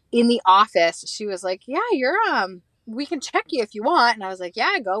in the office, she was like, yeah, we can check you if you want. And I was like,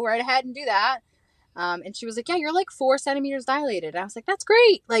 yeah, go right ahead and do that. And she was like, yeah, you're like 4 centimeters dilated. And I was like, that's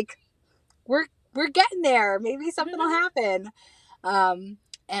great. Like, we're getting there. Maybe something will happen. And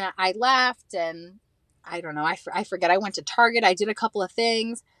I left, and I don't know. I forget. I went to Target. I did a couple of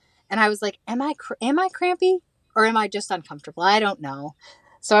things, and I was like, am I crampy, or am I just uncomfortable? I don't know.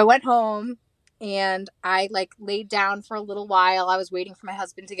 So I went home and I, like, laid down for a little while. I was waiting for my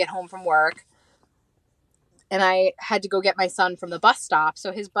husband to get home from work, and I had to go get my son from the bus stop.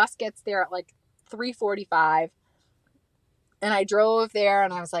 So his bus gets there at like 3:45, and I drove there,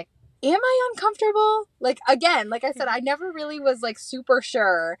 and I was like, am I uncomfortable? Like, again, like I said, I never really was, like, super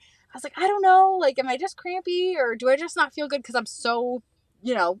sure. I was like, I don't know. Like, am I just crampy, or do I just not feel good because I'm so,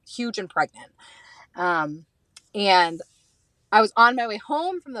 huge and pregnant? And I was on my way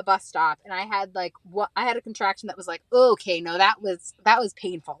home from the bus stop, and I had, like, I had a contraction that was like, okay, no, that was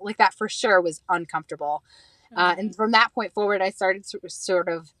painful. Like, that for sure was uncomfortable. And from that point forward, I started to sort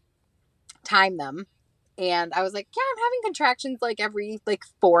of time them. And I was like, yeah, I'm having contractions like every, like,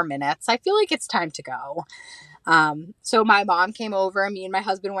 4 minutes. I feel like it's time to go. So my mom came over, and me and my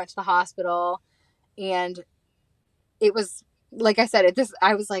husband went to the hospital, and it was, like I said,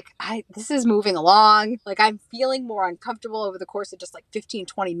 I was like, this is moving along. Like, I'm feeling more uncomfortable over the course of just like 15,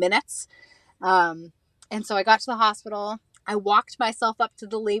 20 minutes. And so I got to the hospital. I walked myself up to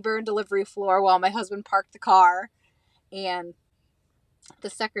the labor and delivery floor while my husband parked the car. And the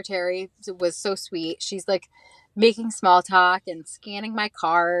secretary was so sweet. She's, like, making small talk and scanning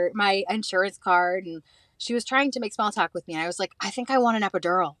my insurance card. And she was trying to make small talk with me. And I was like, I think I want an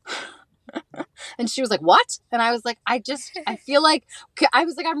epidural. And she was like, what? And I was like, I feel like, I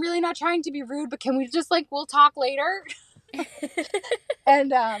was like, I'm really not trying to be rude, but can we just, like, we'll talk later?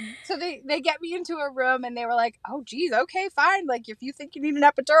 And so they get me into a room, and they were like, oh geez, okay, fine. Like, if you think you need an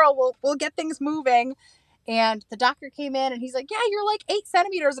epidural, we'll get things moving. And the doctor came in and he's like, yeah, you're like 8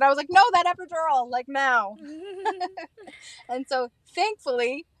 centimeters. And I was like, no, that epidural, like, no. And so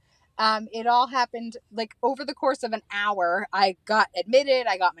thankfully, it all happened like over the course of an hour. I got admitted,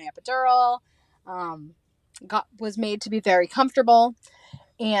 I got my epidural, was made to be very comfortable.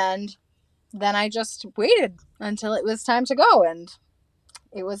 And then I just waited until it was time to go. And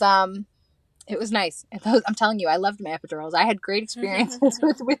it was nice. I'm telling you, I loved my epidurals. I had great experiences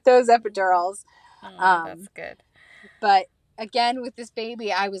with those epidurals. That's good. But again, with this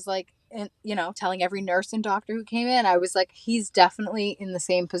baby, I was like, telling every nurse and doctor who came in, I was like, he's definitely in the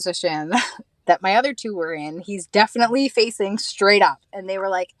same position that my other two were in. He's definitely facing straight up. And they were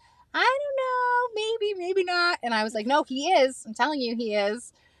like, I don't know, maybe not. And I was like, no, he is. I'm telling you, he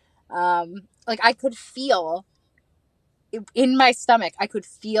is. Like I could feel in my stomach, I could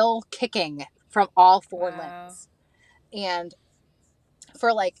feel kicking from all 4 limbs. And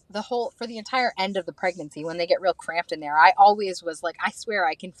for the entire end of the pregnancy, when they get real cramped in there, I always was like, I swear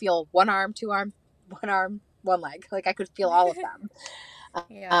I can feel one arm, 2 arm, 1 arm, 1 leg. Like I could feel all of them.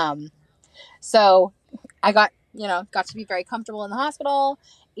 Yeah. So I got to be very comfortable in the hospital,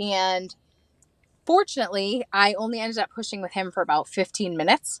 and fortunately I only ended up pushing with him for about 15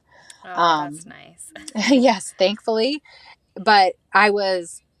 minutes. Oh, that's nice. Yes, thankfully. But I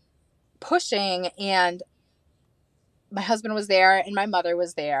was pushing and my husband was there and my mother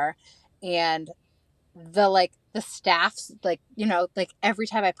was there, and the staffs, every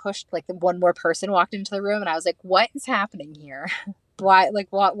time I pushed, like the one more person walked into the room and I was like, what is happening here? Why, like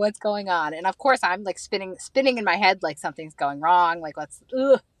what's going on? And of course I'm like spinning in my head, like something's going wrong, like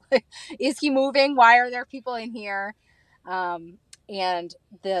is he moving? Why are there people in here? And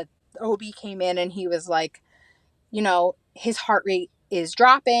the OB came in and he was like, his heart rate is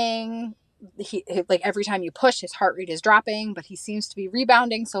dropping. He like every time you push, his heart rate is dropping, but he seems to be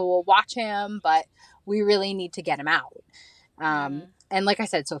rebounding. So we'll watch him, but we really need to get him out. And like I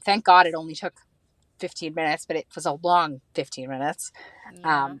said, so thank God it only took 15 minutes, but it was a long 15 minutes.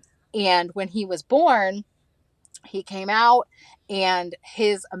 Yeah. And when he was born, he came out and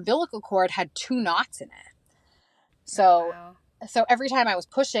his umbilical cord had 2 knots in it. So, so every time I was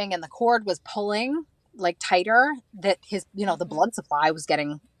pushing and the cord was pulling like tighter, that his, the blood supply was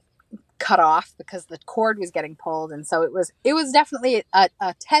getting cut off because the cord was getting pulled. And so it was definitely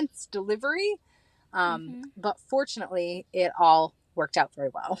a tense delivery. But fortunately it all worked out very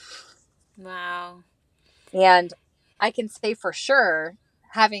well. Wow. And I can say for sure,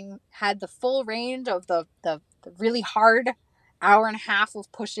 having had the full range of the really hard hour and a half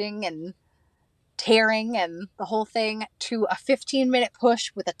of pushing and tearing and the whole thing, to a 15-minute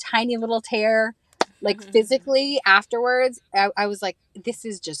push with a tiny little tear, like physically afterwards, I was like, this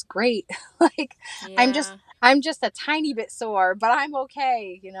is just great. Like, yeah. I'm just a tiny bit sore, but I'm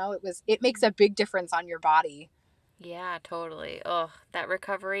okay. It makes a big difference on your body. Yeah, totally. Oh, that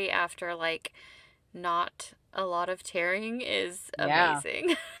recovery after like not a lot of tearing is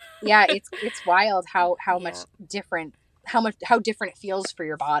amazing. Yeah, it's wild how much different, how different it feels for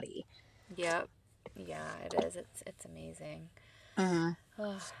your body. Yep. Yeah, it is. It's amazing. Oh,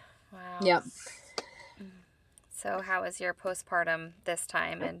 wow. Yep. So how was your postpartum this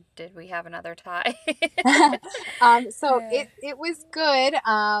time, and did we have another tie? So it was good.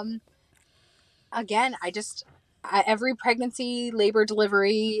 Again, every pregnancy, labor,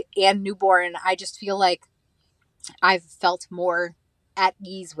 delivery, and newborn, I just feel like I've felt more at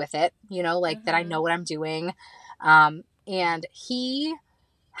ease with it, that I know what I'm doing. And he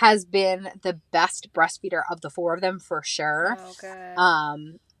has been the best breastfeeder of the 4 of them for sure. Oh,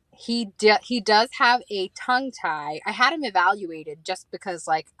 good. He does have a tongue tie. I had him evaluated just because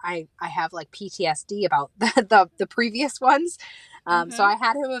like I have like PTSD about the previous ones. So I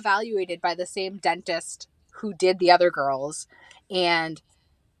had him evaluated by the same dentist who did the other girls, and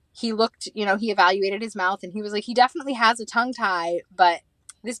he looked, he evaluated his mouth and he was like, he definitely has a tongue tie, but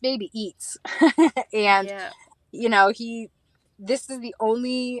this baby eats. And this is the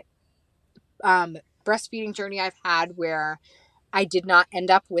only breastfeeding journey I've had where I did not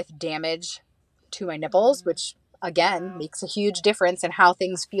end up with damage to my nipples, which again makes a huge difference in how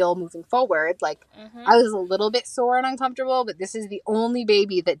things feel moving forward. Like I was a little bit sore and uncomfortable, but this is the only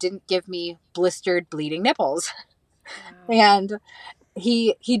baby that didn't give me blistered, bleeding nipples. And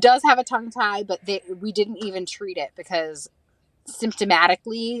he does have a tongue tie, but we didn't even treat it because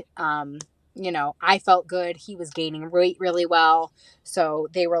symptomatically, I felt good. He was gaining weight really well. So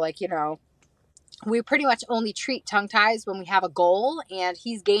they were like, we pretty much only treat tongue ties when we have a goal, and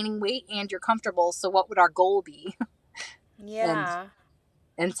he's gaining weight and you're comfortable. So what would our goal be? Yeah.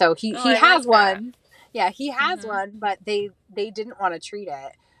 And so he has one. Yeah, he has one, but they didn't want to treat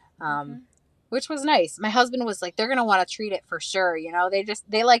it. which was nice. My husband was like, they're going to want to treat it for sure.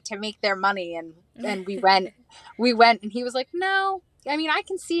 They like to make their money. And we went and he was like, no, I mean, I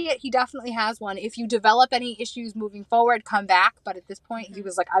can see it. He definitely has one. If you develop any issues moving forward, come back. But at this point, he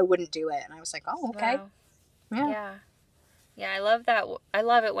was like, I wouldn't do it. And I was like, oh, okay. Wow. Yeah. Yeah. Yeah, I love that. I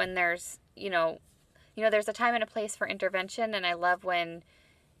love it when there's, there's a time and a place for intervention, and I love when,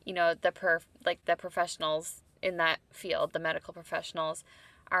 the professionals in that field, the medical professionals,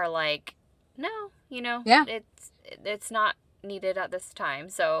 are like, no, Yeah. it's not needed at this time.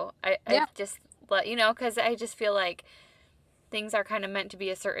 So I Yeah. just let because I just feel like things are kind of meant to be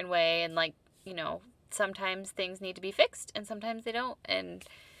a certain way, and sometimes things need to be fixed, and sometimes they don't, and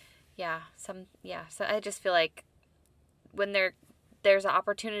so I just feel like when there's an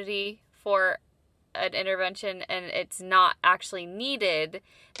opportunity for an intervention and it's not actually needed,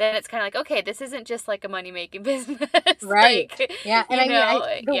 then it's kind of like, okay, this isn't just like a money-making business. Right. Like, Yeah. And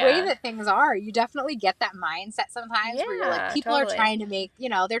the way yeah. that things are, you definitely get that mindset sometimes where you're like, Yeah, people are totally. trying to make,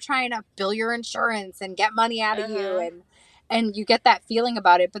 they're trying to bill your insurance and get money out of you. Uh-huh. And you get that feeling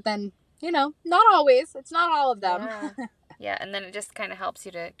about it. But then, not always. It's not all of them. Yeah. Yeah, and then it just kind of helps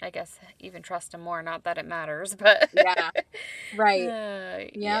you to, I guess, even trust them more. Not that it matters, but Yeah. Right.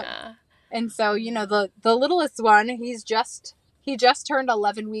 Yep. yeah. And so, the littlest one, he just turned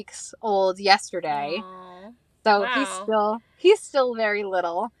 11 weeks old yesterday. Oh, So wow. he's still very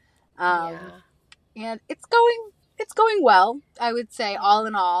little. Um, Yeah. and it's going well, I would say, Yeah. all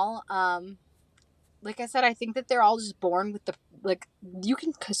in all. Like I said, I think that they're all just born with you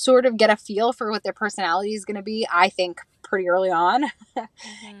can sort of get a feel for what their personality is going to be, I think, pretty early on.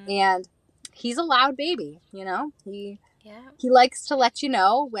 Mm-hmm. And he's a loud baby, Yeah. he likes to let you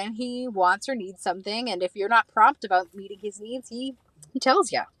know when he wants or needs something, and if you're not prompt about meeting his needs, he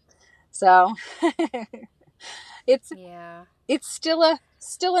tells you. So it's Yeah. it's still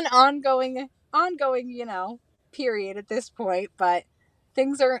an ongoing, period at this point, but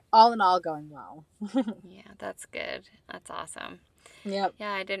things are all in all going well. Yeah, that's good. That's awesome. Yep.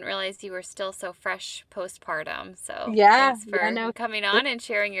 Yeah, I didn't realize you were still so fresh postpartum. So Yeah. thanks Yeah. for No. coming on and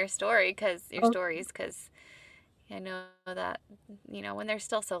sharing your Oh, stories, because I know that, when they're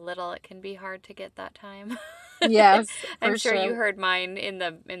still so little, it can be hard to get that time. yes, I'm for sure you sure. heard mine in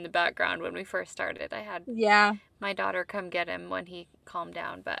the background when we first started. I had Yeah. my daughter come get him when he calmed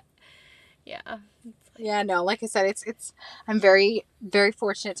down, but yeah, it's Yeah. like, No. Like I said, it's. I'm very very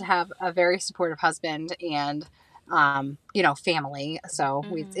fortunate to have a very supportive husband and family. So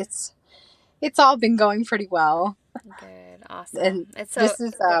mm-hmm. it's all been going pretty well. Good, And awesome. It's this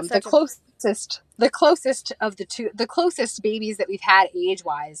is such a the closest babies that we've had age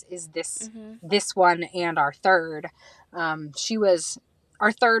wise is mm-hmm. this one and our third.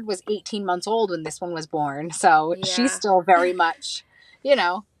 Our third was 18 months old when this one was born, so she's Yeah. still very much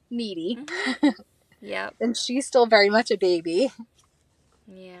needy. Mm-hmm. Yep. And she's still very much a baby.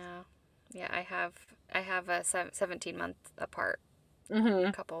 Yeah. Yeah, I have a 17-month apart Hmm.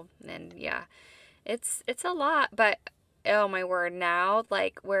 couple, and yeah. It's a lot, but oh my word, now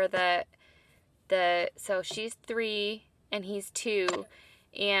like where so she's 3 and he's 2,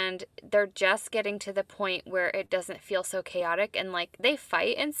 and they're just getting to the point where it doesn't feel so chaotic, and like they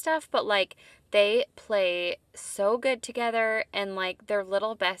fight and stuff, but like they play so good together, and like they're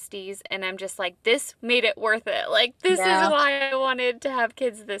little besties, and I'm just like, this made it worth it. Like, this is Yeah. why I wanted to have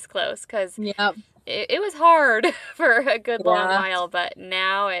kids this close, because Yep. it was hard for a good long Yeah. while, but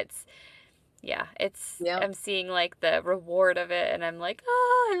now Yep. I'm seeing like the reward of it, and I'm like,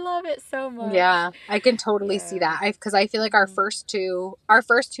 oh, I love it so much. Yeah, I can totally see Yeah. that. Because I feel like Mm-hmm. our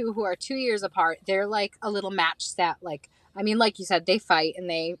first two who are 2 years apart, they're like a little match set. Like, I mean, like you said, they fight and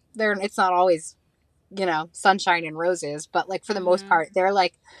it's not always, sunshine and roses, but like for the most Mm-hmm. part, they're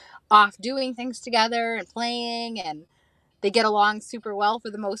like off doing things together and playing, and they get along super well for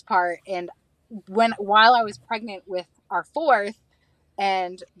the most part. And while I was pregnant with our fourth,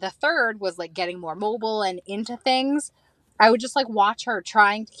 and the third was like getting more mobile and into things, I would just like watch her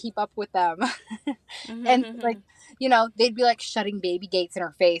trying to keep up with them. And like, Mm-hmm. they'd be like shutting baby gates in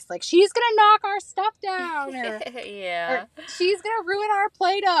her face, like, she's gonna knock our stuff down, or Yeah. she's gonna ruin our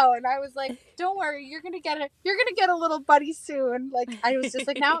Play-Doh. And I was like, don't worry, you're gonna get a little buddy soon. Like, I was just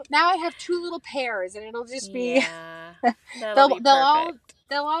like, now I have two little pairs, and it'll just be Yeah. That'll they'll be they'll all perfect.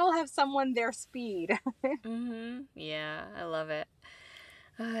 they'll all have someone their speed. Mm-hmm. Yeah, I love it.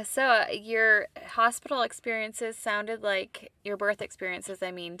 Your hospital experiences sounded like your birth experiences, I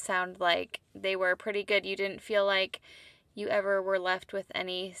mean, sound like they were pretty good. You didn't feel like you ever were left with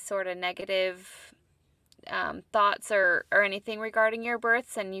any sort of negative thoughts or anything regarding your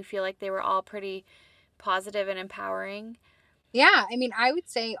births, and you feel like they were all pretty positive and empowering. Yeah, I mean, I would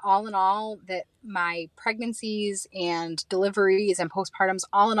say all in all that my pregnancies and deliveries and postpartums,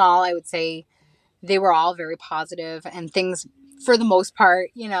 all in all, I would say they were all very positive and things for the most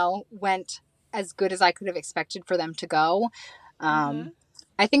part, went as good as I could have expected for them to go. Mm-hmm. Um,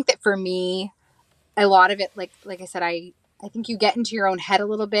 I think that for me, a lot of it, like I said, I think you get into your own head a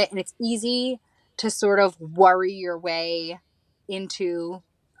little bit, and it's easy to sort of worry your way into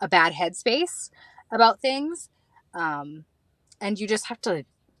a bad headspace about things. Um, and you just have to,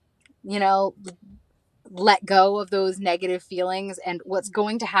 you know, let go of those negative feelings, and what's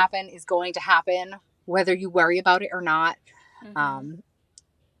going to happen is going to happen whether you worry about it or not. Mm-hmm. Um,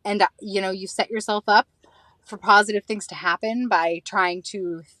 and you set yourself up for positive things to happen by trying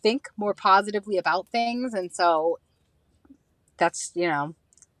to think more positively about things. And so that's,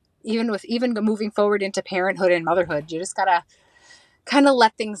 even moving forward into parenthood and motherhood, you just gotta kind of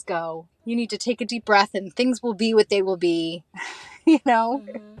let things go. You need to take a deep breath, and things will be what they will be. you know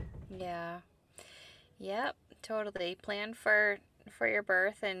Mm-hmm. Yeah. Yep, totally. Plan for your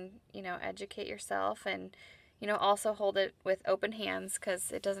birth and, educate yourself and, also hold it with open hands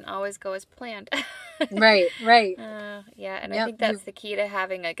because it doesn't always go as planned. right. Yeah, and I Yep, think that's you the key to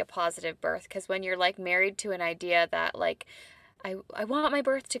having like a positive birth because when you're like married to an idea that like I want my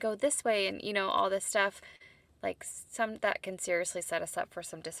birth to go this way and all this stuff, like some that can seriously set us up for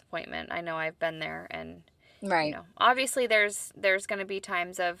some disappointment. I know I've been there and right. obviously there's going to be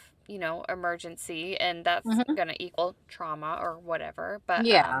times of emergency and that's Hmm. going to equal trauma or whatever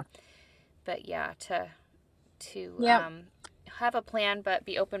Yeah. but yeah to Yep. have a plan but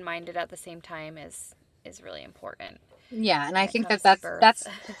be open-minded at the same time is really important Yeah, and when I it think that comes to birth.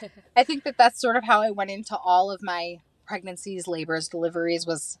 I think that that's sort of how I went into all of my pregnancies, labors, deliveries.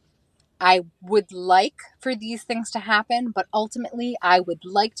 Was I would like for these things to happen, but ultimately I would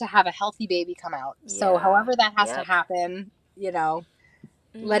like to have a healthy baby come out. So Yeah. however that has to Yep. happen,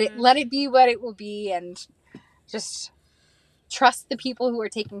 let it Mhm. let it be what it will be, and just trust the people who are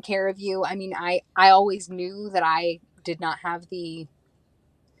taking care of you. I mean, I always knew that I did not have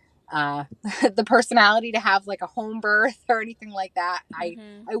uh the personality to have like a home birth or anything like that. I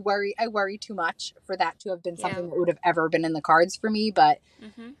Mhm. I worry I worry too much for that to have been Yeah. something that would have ever been in the cards for me, but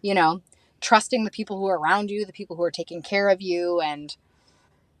Mhm. you know, trusting the people who are around you, the people who are taking care of you, and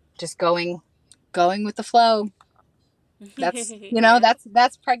just going with the flow. That's Yep.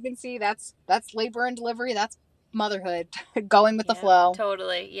 that's pregnancy, that's labor and delivery, that's motherhood. Going with the Yep. flow.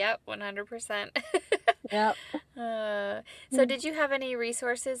 Totally. Yep. 100%. Yep. So, did you have any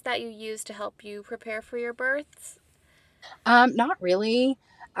resources that you used to help you prepare for your births? Not really.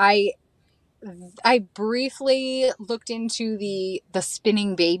 I I briefly looked into the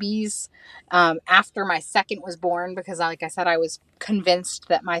spinning babies after my second was born, because, like I said, I was convinced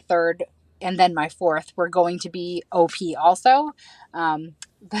that my third and then my fourth were going to be OP also,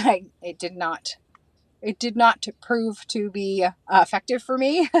 but it did not prove to be effective for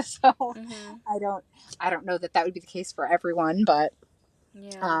me. So Mm-hmm. I don't I don't know that that would be the case for everyone, but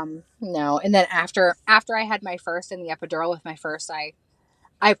Yeah. no. And then after I had my first and the epidural with my first, I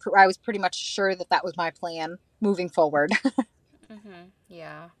was pretty much sure that that was my plan moving forward. Mm-hmm.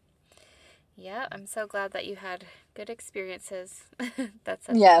 Yeah. Yeah. I'm so glad that you had good experiences. That's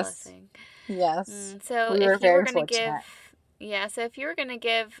such a Yes. blessing. Yes. So, We were if you were very going to give, fortunate. yeah, so if you were going to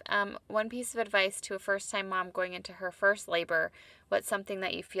give one piece of advice to a first time mom going into her first labor, what's something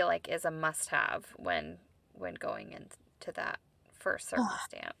that you feel like is a must have when going into that first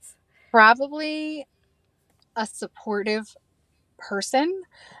circumstance? Probably a supportive person,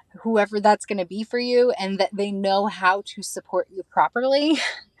 whoever that's going to be for you, and that they know how to support you properly.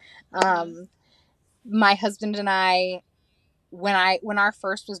 Mm-hmm. Um, my husband and I, when our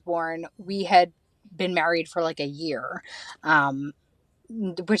first was born, we had been married for like a year, um,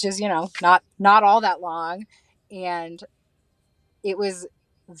 which is not all that long, and it was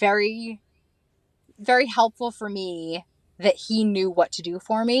very very helpful for me that he knew what to do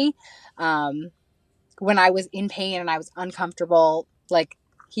for me. Um, when I was in pain and I was uncomfortable, like,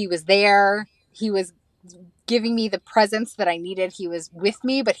 he was there. He was giving me the presence that I needed. He was with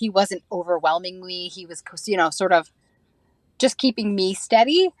me, but he wasn't overwhelming me. He was, sort of just keeping me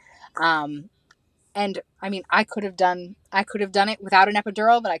steady. Um, and I mean, I could have done it without an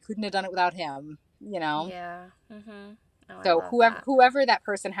epidural, but I couldn't have done it without him. Yeah. Mm-hmm. Oh, I So love that. whoever that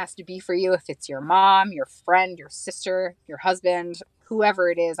person has to be for you, if it's your mom, your friend, your sister, your husband,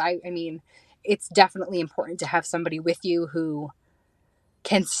 whoever it is, I mean, it's definitely important to have somebody with you who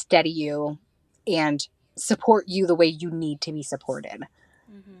can steady you and support you the way you need to be supported.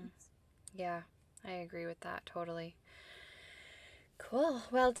 Mm-hmm. Yeah, I agree with that totally. Cool.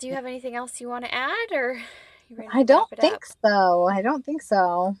 Well, do you have anything else you want to add or You ready I to wrap don't it think up? so. I don't think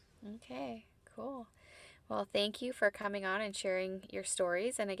so. Okay, cool. Well, thank you for coming on and sharing your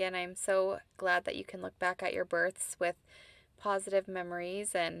stories. And again, I'm so glad that you can look back at your births with positive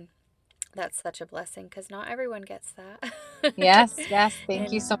memories, and that's such a blessing because not everyone gets that. Yes, yes.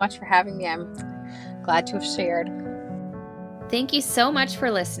 Thank you And so much for having me. I'm glad to have shared. thank you so much for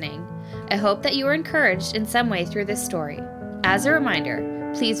listening. I hope that you were encouraged in some way through this story. As a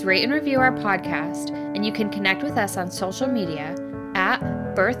reminder, please rate and review our podcast, and you can connect with us on social media at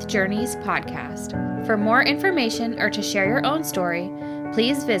Birth Journeys Podcast. For more information or to share your own story,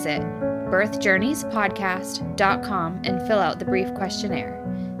 please visit birthjourneyspodcast.com and fill out the brief questionnaire.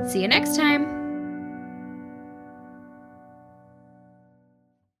 See you next time.